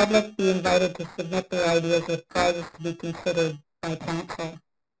let the public be invited to submit their ideas with prizes to be considered by council,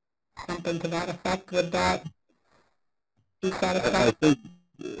 something to that effect, would that be satisfactory? I think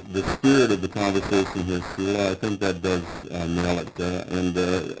the spirit of the conversation here, Sheila, I think that does nail it. And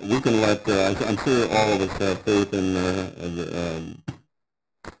we can let, I'm sure all of us have faith in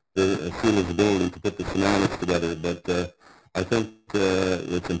Sheila's ability to put the semantics together, but I think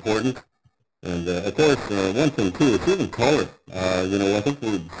it's important. And of course, one thing too, it's even color. I think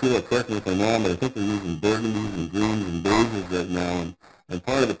Sheila, correct me if I'm wrong, but I think we're using burgundies and greens and beiges right now, and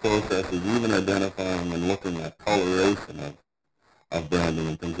part of the process is even identifying and looking at coloration of branding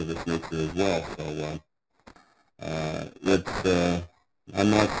and things of this nature as well. So I'm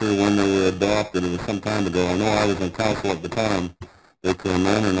not sure when they were adopted. It was some time ago. I know I was on council at the time. They came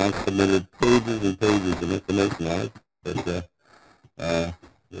in and I submitted pages and pages of information on it. But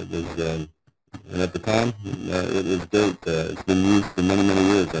it was. And at the time, it was great. It's been used for many, many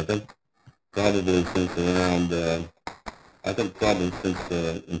years. I think probably since around, since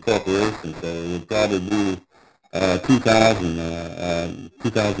incorporation. So it would probably be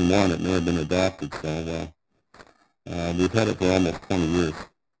 2001. It may have been adopted. So we've had it for almost 20 years.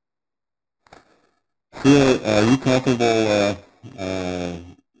 So are you comfortable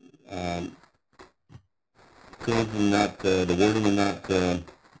changing that, the wording in that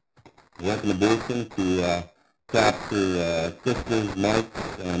recommendation to capture Krista's,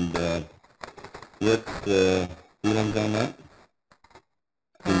 Mike's, and Rick's feelings on that?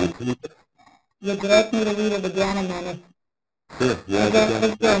 Would you like me to read it again and then if... Sure, yeah.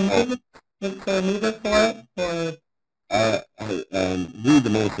 Is there a mover for it, or... read the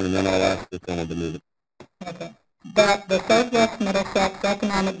motion and then I'll ask if someone to move it. Okay. That the Southwest Middlesex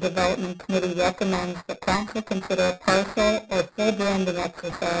Economic Development Committee recommends that council consider a partial or full branding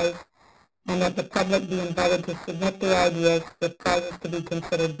exercise and that the public be invited to submit their ideas with prizes to be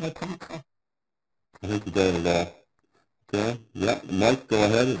considered by council. I think you got it all. Okay, yep. Mike, go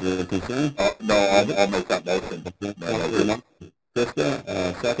ahead. Is there a concern? No, I'll make that motion. Krista,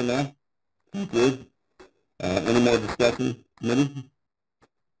 second now? Good. Any more discussion, committee?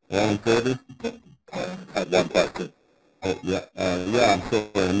 All in favor? I have one question. Oh, yeah. I'm sorry.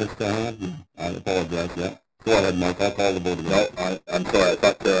 I missed that hand. I apologize, yeah. Go ahead, Mike. I'll call the vote again. No, I'm sorry. I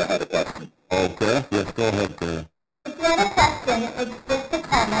thought Sarah had a question. Okay. Yes, go ahead, Sarah. It's not a question. It's just a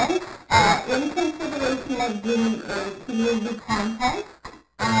comment. In consideration of the community content,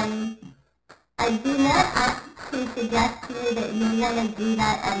 I do not actually suggest to you that you want to do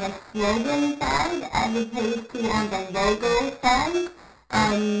that on the slogan side as opposed to on the logo side.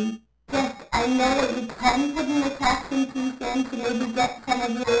 I know that you can put in the caption piece in to maybe get some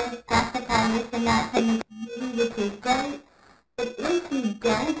of your graphic artists and that from the community, which is great. But if you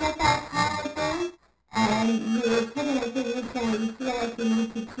don't get that part in, and you're put in a position where you feel like you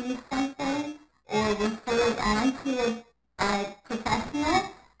need to choose something or refer it on to a professional,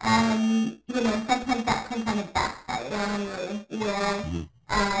 sometimes that can kind of backfire on you, where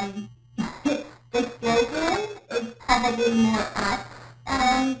the slogan is probably more apt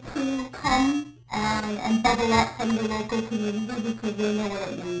to come and bubble up from the local community because they know what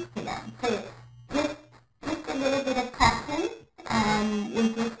it means to them. So just a little bit of caution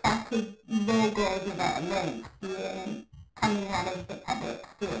with respect to logo development coming out of the public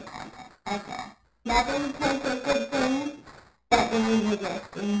sphere content. Okay. Nothing takes a good thing, but there is a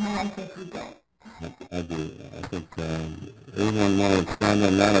risk in life if you don't. I do. I think everyone want to expand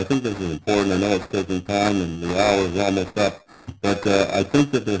on that. I think this is important. I know it's taking time and the hour is almost up. But I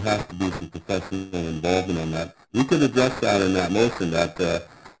think that there has to be some professional involvement on that. You could address that in that motion that the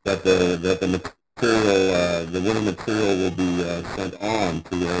material, the winning material, will be sent on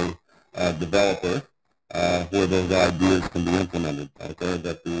to a developer where those ideas can be implemented. Okay,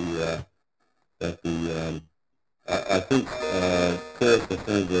 I think Sarah's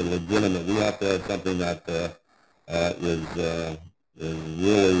concerns are legitimate. We have to have something that is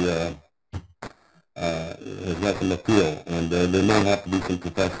really has got some appeal, and there may have to be some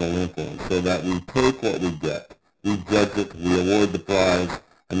professional influence so that we take what we get, we judge it, we award the prize,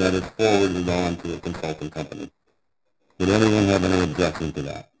 and that it's forwarded on to a consulting company. Would anyone have any objection to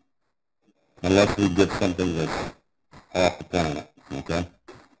that? Unless we get something that's off the planet, okay?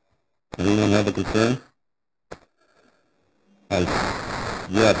 Anyone have a concern?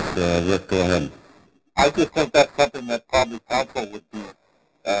 Yes, Rick, go ahead. I just think that's something that probably council would be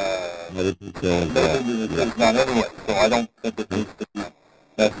making decisions on anyway, so I don't think it needs to be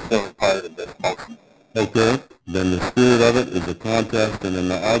necessarily part of this motion. Okay, then the spirit of it is a contest, and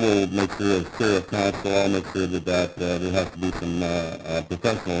then I will make sure as chair of council, I'll make sure that there has to be some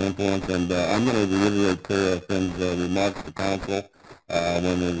professional influence, and I'm going to reiterate Chair Finn's remarks to council when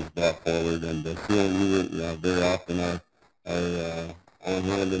it is brought forward, and Sheila, you very often are on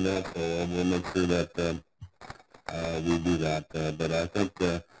hand in that, so we'll make sure that we do that. But I think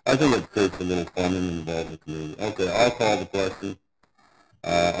it creates a little fun and involves the community. Okay, I'll call the question.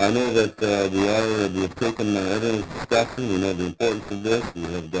 I know that we have taken everyone's discussion. We know the importance of this. We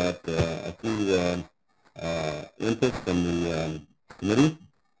have got a few inputs from the committee,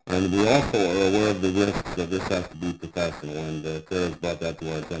 and we also are aware of the risks that this has to be professional, and Sarah has brought that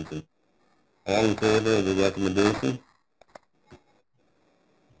to our attention. All in favor of the recommendation?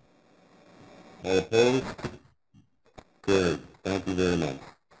 All opposed? Good. Thank you very much.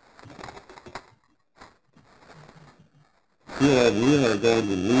 Sheila, we are going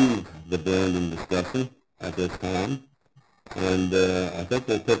to leave the branding discussion at this time, and I think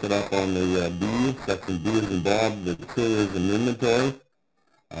we'll pick it up on the B, section B is involved, the tourism inventory.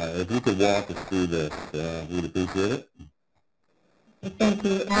 If you could walk us through this, we'd appreciate it. Thank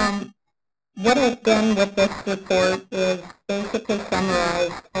you. What I've done with this report is basically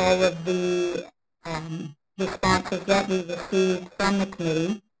summarize all of the responses that we received from the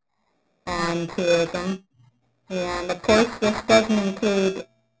committee on tourism. And of course, this doesn't include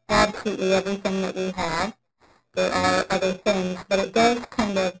absolutely everything that we have. There are other things, but it does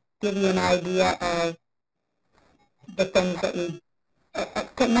kind of give you an idea of the things that we,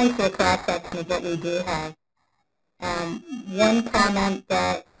 a nice little cross-section of what we do have. One comment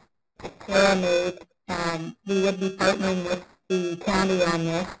that Sarah made, we would be partnering with the county on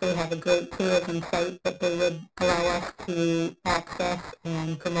this. They have a great tourism site that they would allow us to access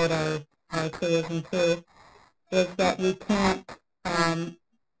and promote our tourism too. Is that we can't,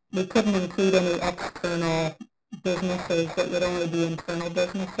 we couldn't include any external businesses. That would only be internal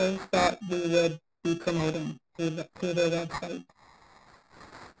businesses that we would be promoting through their website.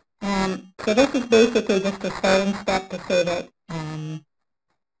 So this is basically just a starting step to say that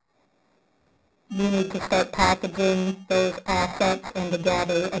we need to start packaging those assets and to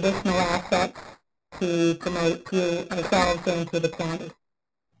gather additional assets to promote through ourselves and through the county.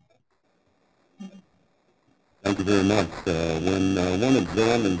 Thank you very much. When one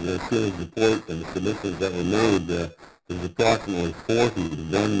examines Sheila's report and the submissions that were made, there's approximately 40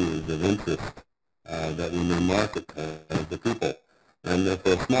 venues of interest that we may market to people. And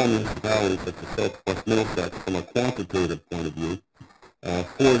for a small municipality such as Southwest Middlesex, from a quantitative point of view,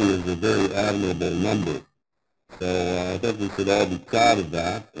 40 is a very admirable number. So I think we should all be proud of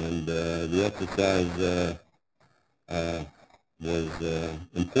that, and the exercise was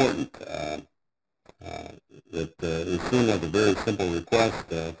important. It seemed like a very simple request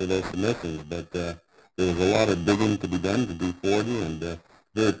for those submissions, but there was a lot of digging to be done to do 40, and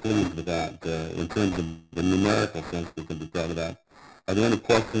very pleased with that. In terms of the numerical sense, we can be proud of that. Are there any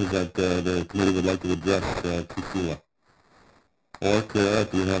questions that the committee would like to address to Sheila? Or Sarah,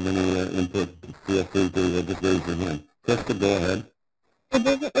 if you have any input, feel free to just raise your hand. Krista, go ahead. It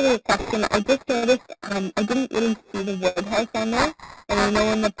wasn't really a question. I just noticed I didn't really see the Woodhouse on there. And I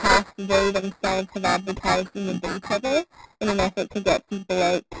know in the past they themselves have advertised in the newspaper in an effort to get people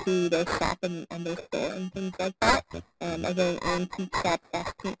out to their shop and their store and things like that. As an antique shop,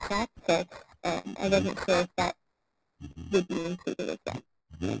 paint shop. So I wasn't sure if that would be included as well.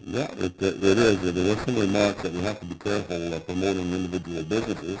 Yeah, it is. There are some remarks that we have to be careful of promoting individual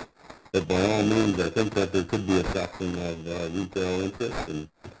businesses. But by all means, I think that there could be a section of retail interest,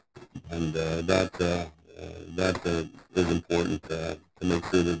 and that is important to make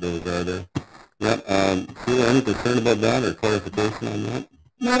sure that those are there. Yeah, Sheila, any concern about that or clarification on that?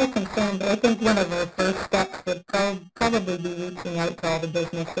 Not a concern, but I think one of our first steps would probably be reaching out to all the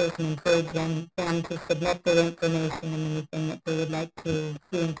businesses and encouraging them to submit their information and anything that they would like to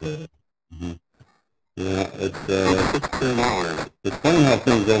see included. Mm-hmm. Yeah, it's funny how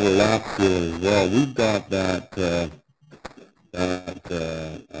things overlap here as well. We've got that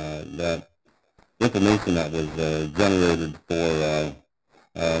information that was generated for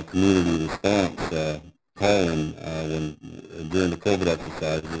community response calling during the COVID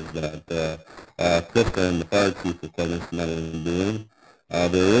exercises that Krista and the fire chief was quite instrumental in doing.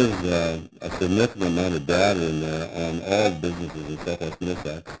 There is a significant amount of data in there on all businesses in Southwest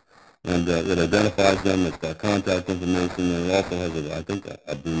Middlesex. and it identifies them. It's got contact information, and it also has, I think,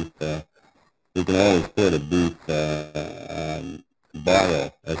 a brief. You can always put a brief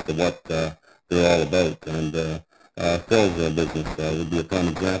bio as to what they're all about, and Phil's business would be a prime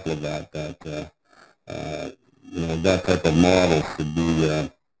example of that. That type of model should be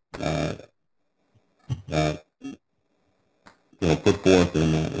put forth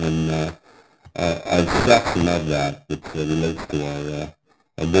in a section of that which relates to our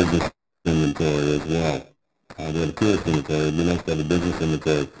business inventory as well. The appearance inventory, we must have a business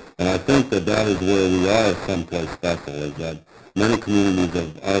inventory. And I think that is where we are someplace special, is that many communities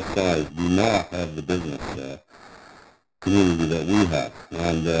of our size do not have the business community that we have.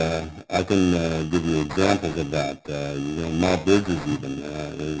 And I can give you examples of that. Mount Bridges even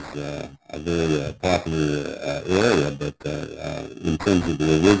is a very popular area, but in terms of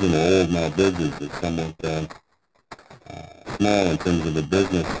the original old Mount Bridges, it's somewhat small in terms of the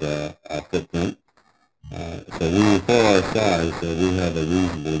business footprint. So for our size, we have a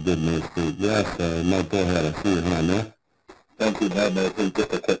reasonably good Main Street. Yes, Mike, go ahead. I see your hand there. Thank you, Ned.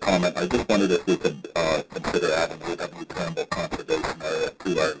 Just a quick comment. I just wondered if we could consider adding the Campbell Conservation Area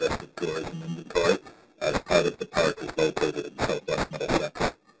to our list of tourism inventory as part of the park is located in southwest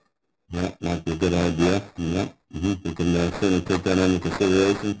Middlesex. Yeah, might be a good idea. Yeah, we can certainly take that into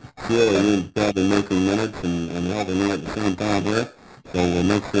consideration. Sheila, you're probably making minutes and helping me at the same time here. So we'll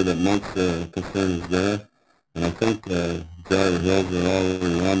make sure that Mike's concern is there. And I think Jerry Hills are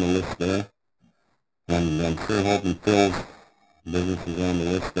already on the list there. And I'm sure hoping Phil's business is on the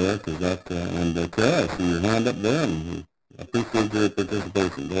list there, because that's, and Tara, I see your hand up there, and I appreciate your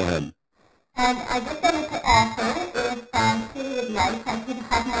participation. Go ahead. I just wanted to offer, if she would like, I could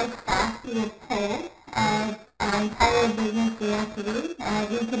have my staff do a poll of entire business directory.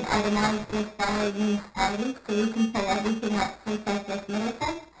 We can itemize this by municipality, so we can pull everything up for Southwest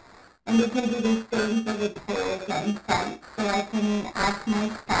Middlesex. And we can do the same for the poll again site. So I can ask my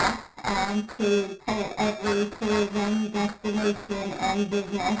staff to pull every tourism destination and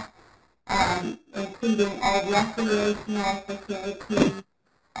business, including all recreational facilities,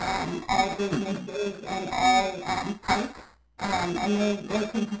 all businesses, and all types, and they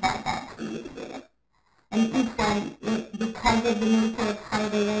can provide that to you later. And each one, because of the nature of how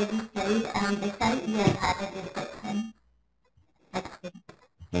they are displayed on the site, will have a description.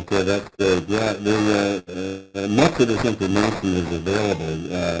 Okay, that's good. Yeah, much of this information is available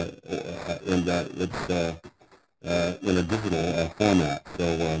in that it's in a digital format, so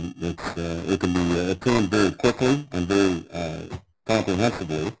it can be obtained very quickly and very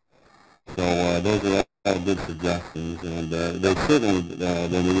comprehensively. So those are all good suggestions, and they certainly,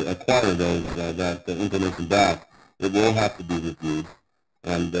 when we acquire those that information back, it will have to be reviewed,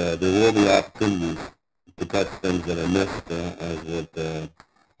 and there will be opportunities to touch things that are missed, as what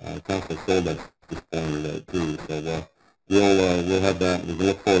Councilor Solbeck just pointed out too. So we'll have that. We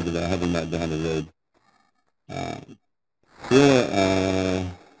look forward to having that down the road.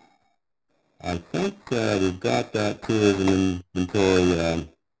 I think we've got that tourism inventory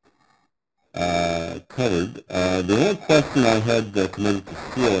covered. The only question I had committed to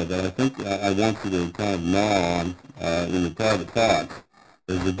Sheila that I think I want you to kind of gnaw on in the private thoughts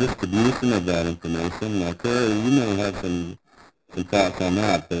is the distribution of that information. Terry, you may have some thoughts on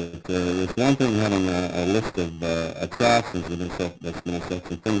that, but it's one thing having a list of attractions that's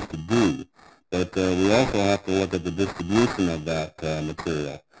some things to do, but we also have to look at the distribution of that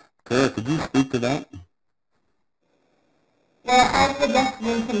material. Terry, could you speak to that? Well, as the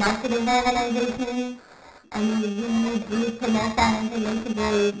destination marketing organization, we promote that information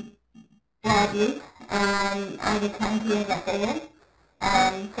very broadly as a county as a whole.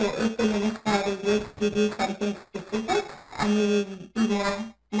 So if the municipality wishes to do something specific, we would be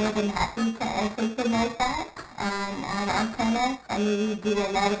more than happy to also promote that on our channel. We do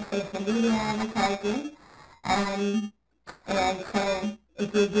a lot of social media advertising. And so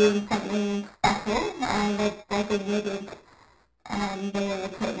if you're doing something special that's designated, then we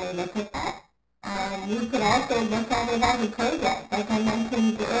would certainly look at that. You could also look at it as a project. Like I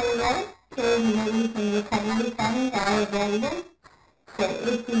mentioned earlier, maybe some recovery funds are available. So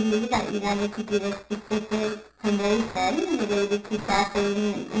if you knew that you wanted to do a specific promotion related to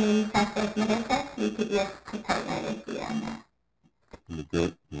shopping in Southwest Middlesex, we could look to partner with you on that.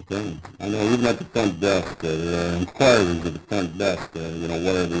 Okay. I know even at the front desk, inquiries at the front desk,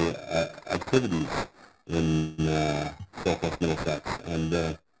 what are the activities in Southwest Middlesex,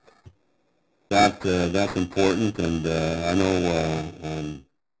 and that's important. And I know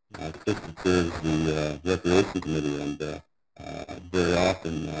my sister chairs the recreation committee, and very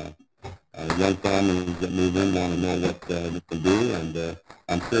often young farmers that move in want to know what they can do, and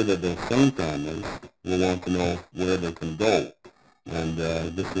I'm sure that those same farmers will want to know where they can go. And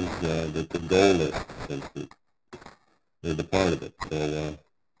this is the goal list, since there's a part of it. So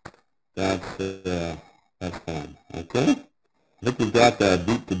that's fine. Okay? I think we've got that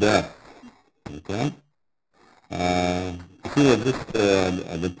beat to death. Okay? See,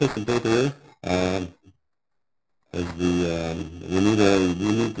 the piece of paper here is we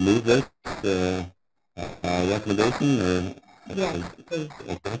need to move this recommendation, or Yeah.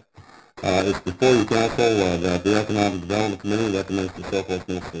 okay. It's before you council that the Economic Development Committee recommends to Southwest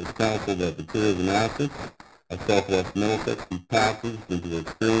Middlesex Council that the tourism assets of Southwest Middlesex be packaged into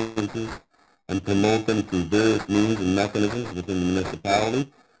experiences and promote them through various means and mechanisms within the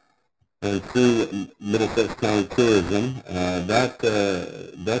municipality and through Middlesex County Tourism. That's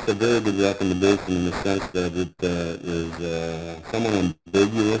a very good recommendation in the sense that it is somewhat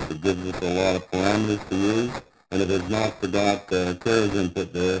ambiguous. It gives us a lot of parameters to use, and it has not forgot Tara's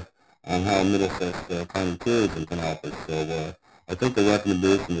input there on how Middlesex County Tourism can help us. So I think the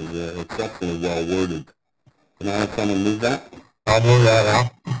recommendation is exceptionally well worded. Can I have someone move that? I'll move that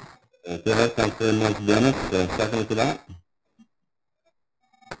out. Okay, thanks very much, Dennis. Second to that.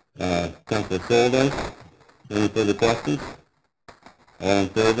 Councilor Soldice, any further questions? All in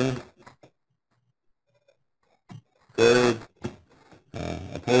favor? Carried.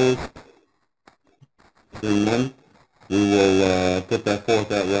 Opposed? Seeing none, we will put that forth,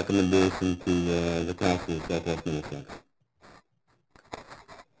 that recommendation to the Council of Southwest Middlesex.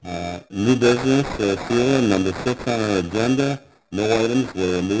 New business, Sheila, number 6 on our agenda. No items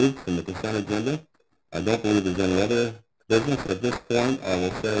were removed from the consent agenda. I don't believe there's any other business. At this point, I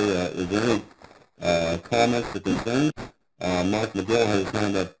will say, is there any comments or concerns? Mark McGill has his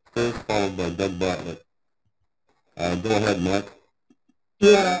hand up first, followed by Doug Bartlett. Go ahead, Mark.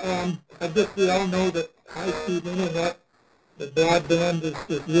 Yeah, I guess we all know that high-speed internet, the broadband is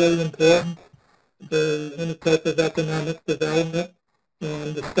really important to any type of economic development,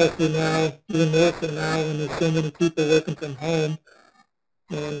 and especially now, even more so now when there's so many people working from home,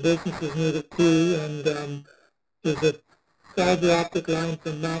 and businesses need it too, and there's a fiber optic line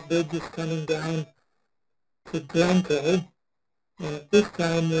from Mount Bridges coming down to Glencoe, and at this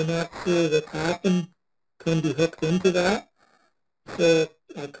time we're not sure that Happen can be hooked into that. So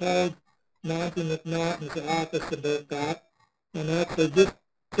I called Monty McNaughton's office about that, and actually just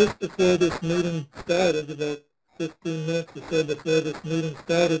before this meeting started, about 15 minutes or so before this meeting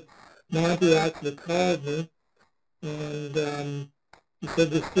started, Monty actually called me, and he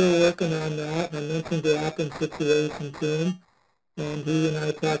said they're still working on that, and I mentioned the Happen situation to him, and he and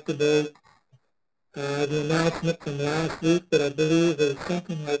I talked about the announcement from last week that I believe there's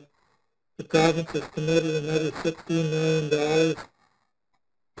something like the province has committed another $16 million,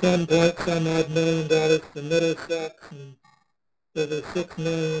 10 point some odd $million for Middlesex, and over $6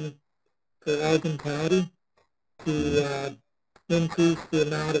 million for Elgin County to increase the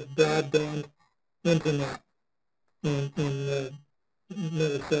amount of broadband internet in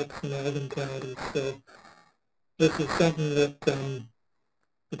Middlesex and Elgin counties. So this is something that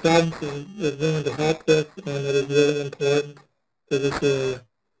the province is willing to help us, and it is really important to this area.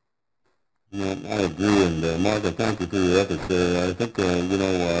 Yeah, I agree, and Mark, I thank you for your efforts there. I think,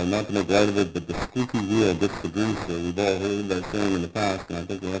 not to make light of it, but the squeaky wheel gets the grease. We've all heard that saying in the past, and I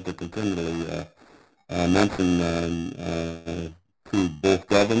think we have to continually mention to both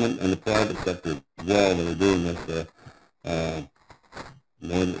government and the private sector as well that are doing this.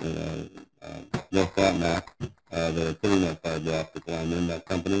 North Frontenac, that are putting that fiber optic line in that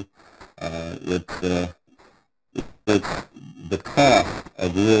company. It's the cost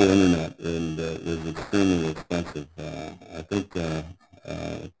of rural internet and is extremely expensive. I think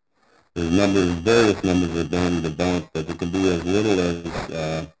there's various numbers are bandied about, but it can be as little as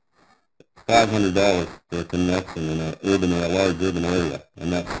 $500 for a connection in a large urban area,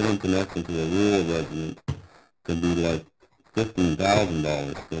 and that same connection to a rural resident can be like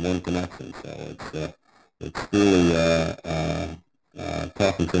 $15,000 for one connection. So it's really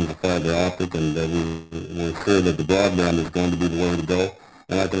tough in terms of fiber optic, and we're sure that the broadband is going to be the way to go.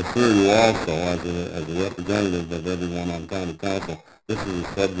 And I can assure you also, as a representative of everyone on county council, this is a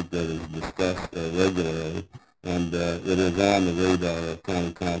subject that is discussed regularly, and it is on the radar of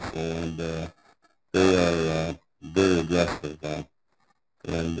county council, and they are very aggressive.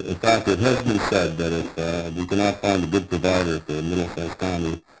 And in fact, it has been said that if we cannot find a good provider for Middlesex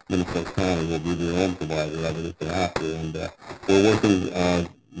County will be their own provider of it if they have to. And we're working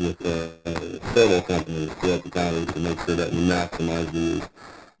with several companies throughout the county to make sure that we maximize these.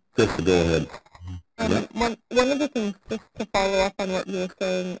 Just to go ahead. One of the things, just to follow up on what you were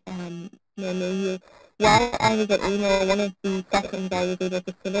saying, menu. While I was at Reno, one of the sessions I was able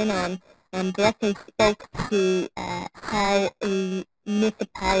to sit in on directly spoke to how a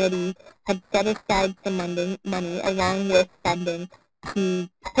municipality had set aside some money along with funding to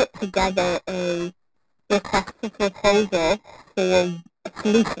put together a request for proposal for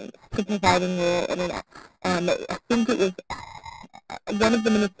solutions to providing rural internet. I think it was one of the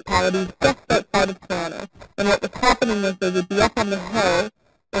municipalities just outside of Toronto. And what was happening was they would be up on the hill,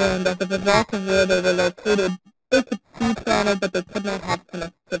 and as a result of where they were located, they could see Toronto, but they could not have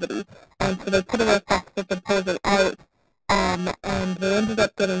connectivity. And so they put a request for proposal out, and they ended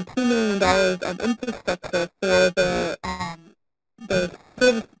up getting $2 million of infrastructure for the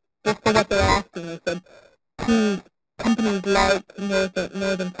service, for what they were asking. They said, to companies like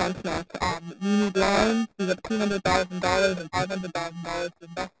Northern Frontenac, you need lines, you have $200,000 and $500,000 to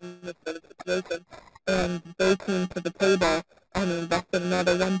invest in this sort of situation, and they came to the table and invested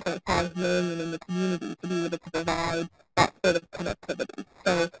another $1.5 million in the community to be able to provide that sort of connectivity.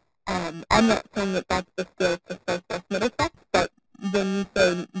 So I'm not saying that that's the skill for Southwest Middlesex, but when you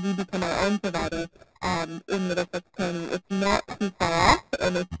say we become our own provider in Middlesex County, it's not too far off,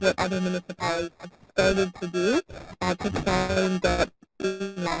 and it's what other municipalities have started to do to try and get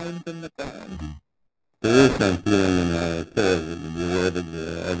lines in the ground. There is some feeling in the word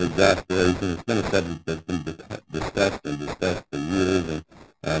of exasperation. It's been a subject that's been discussed for years,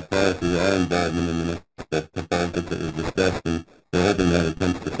 and prior to our involvement in the proposal that was discussed, and they're hoping that it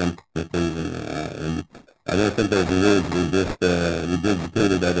comes to some conclusion. And I don't think those words were just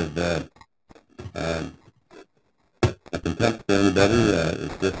regurgitated out of a contempt for anybody.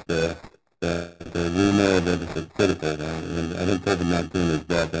 It's just we know that it's critical. And I think COVID-19 has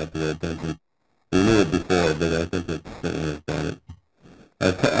brought that to their attention. We knew it before, but I think it's done it.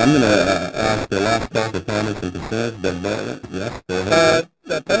 I'm going to ask the last call for comments and concerns, but yes, go ahead.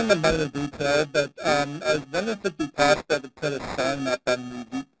 I don't remember the detail, but I was wondering if it would be possible to put a sign up on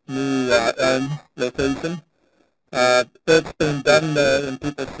the new location. It's been done there, and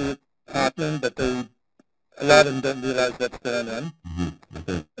people see it happening, but a lot of them don't realize what's going on.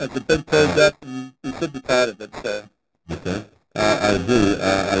 Okay. It's a big project, and we should be part of it, so. Okay. I do.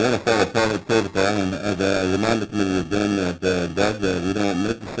 I want to follow public protocol, and as a reminder to me again that Doug, we don't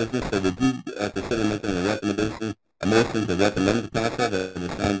make decisions, so would you consider making a recommendation, a motion to recommend the council that the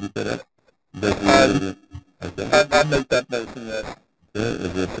sign be put up? I'll make that motion, yes. Okay.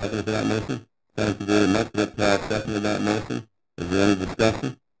 Is there a second to that motion? Thank you very much. Let's second to that motion. Is there any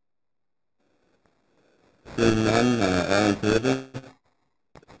discussion? Seeing none, all in favor?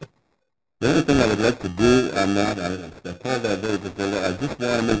 The only thing I would like to do, I apologize, I just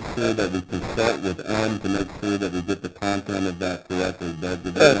want to make sure that we consult with Ellen to make sure that we get the content of that correctly. Does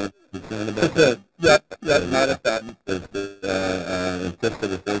that not concern about that? Yep, not a problem. It's just for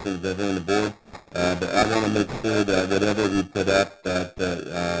the persons that are on the board, but I want to make sure that whatever we put up,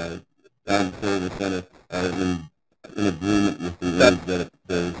 that I'm sure we're going to in agreement with the words that it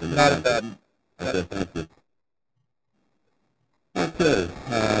says. Not a problem. Okay, thank you. Okay,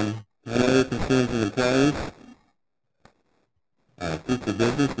 any other concerns and inquiries? Future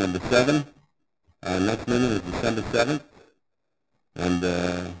business, number 7. Our next meeting is December 7th. And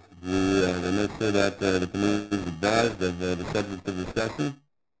we will make sure that the community is advised of the subject of the session.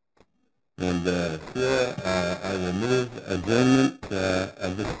 And sure, I will move adjournment.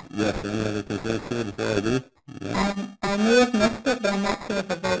 Yes, any other concerns here before I do? Yeah. I may have missed it, but I'm not sure if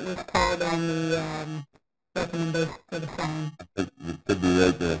a vote was called on the recommendation for the sign. It could be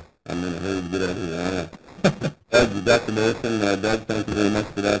right there. I'm in a hurry to get out of here. That's the motion. Doug, thank you very much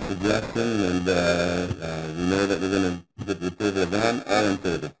for that suggestion, and we know that we're going to get the approval of that. All in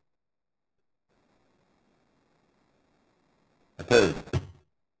favor? Opposed?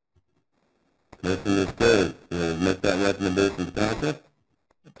 Motion is carried. We'll make that recommendation to council.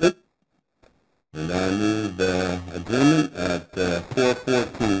 And I move adjournment at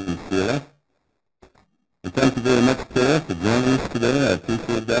 4:14, Sheila. And thank you very much, Sheila, for joining us today. I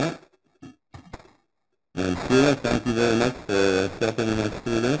appreciate that. And Sheila, thank you very much for stepping us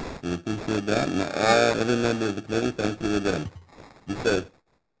through this. We appreciate that. And every member of the committee, thank you again. Be safe.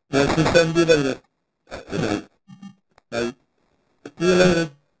 Nice to send you later. Good night. Bye. See you later.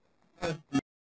 Bye.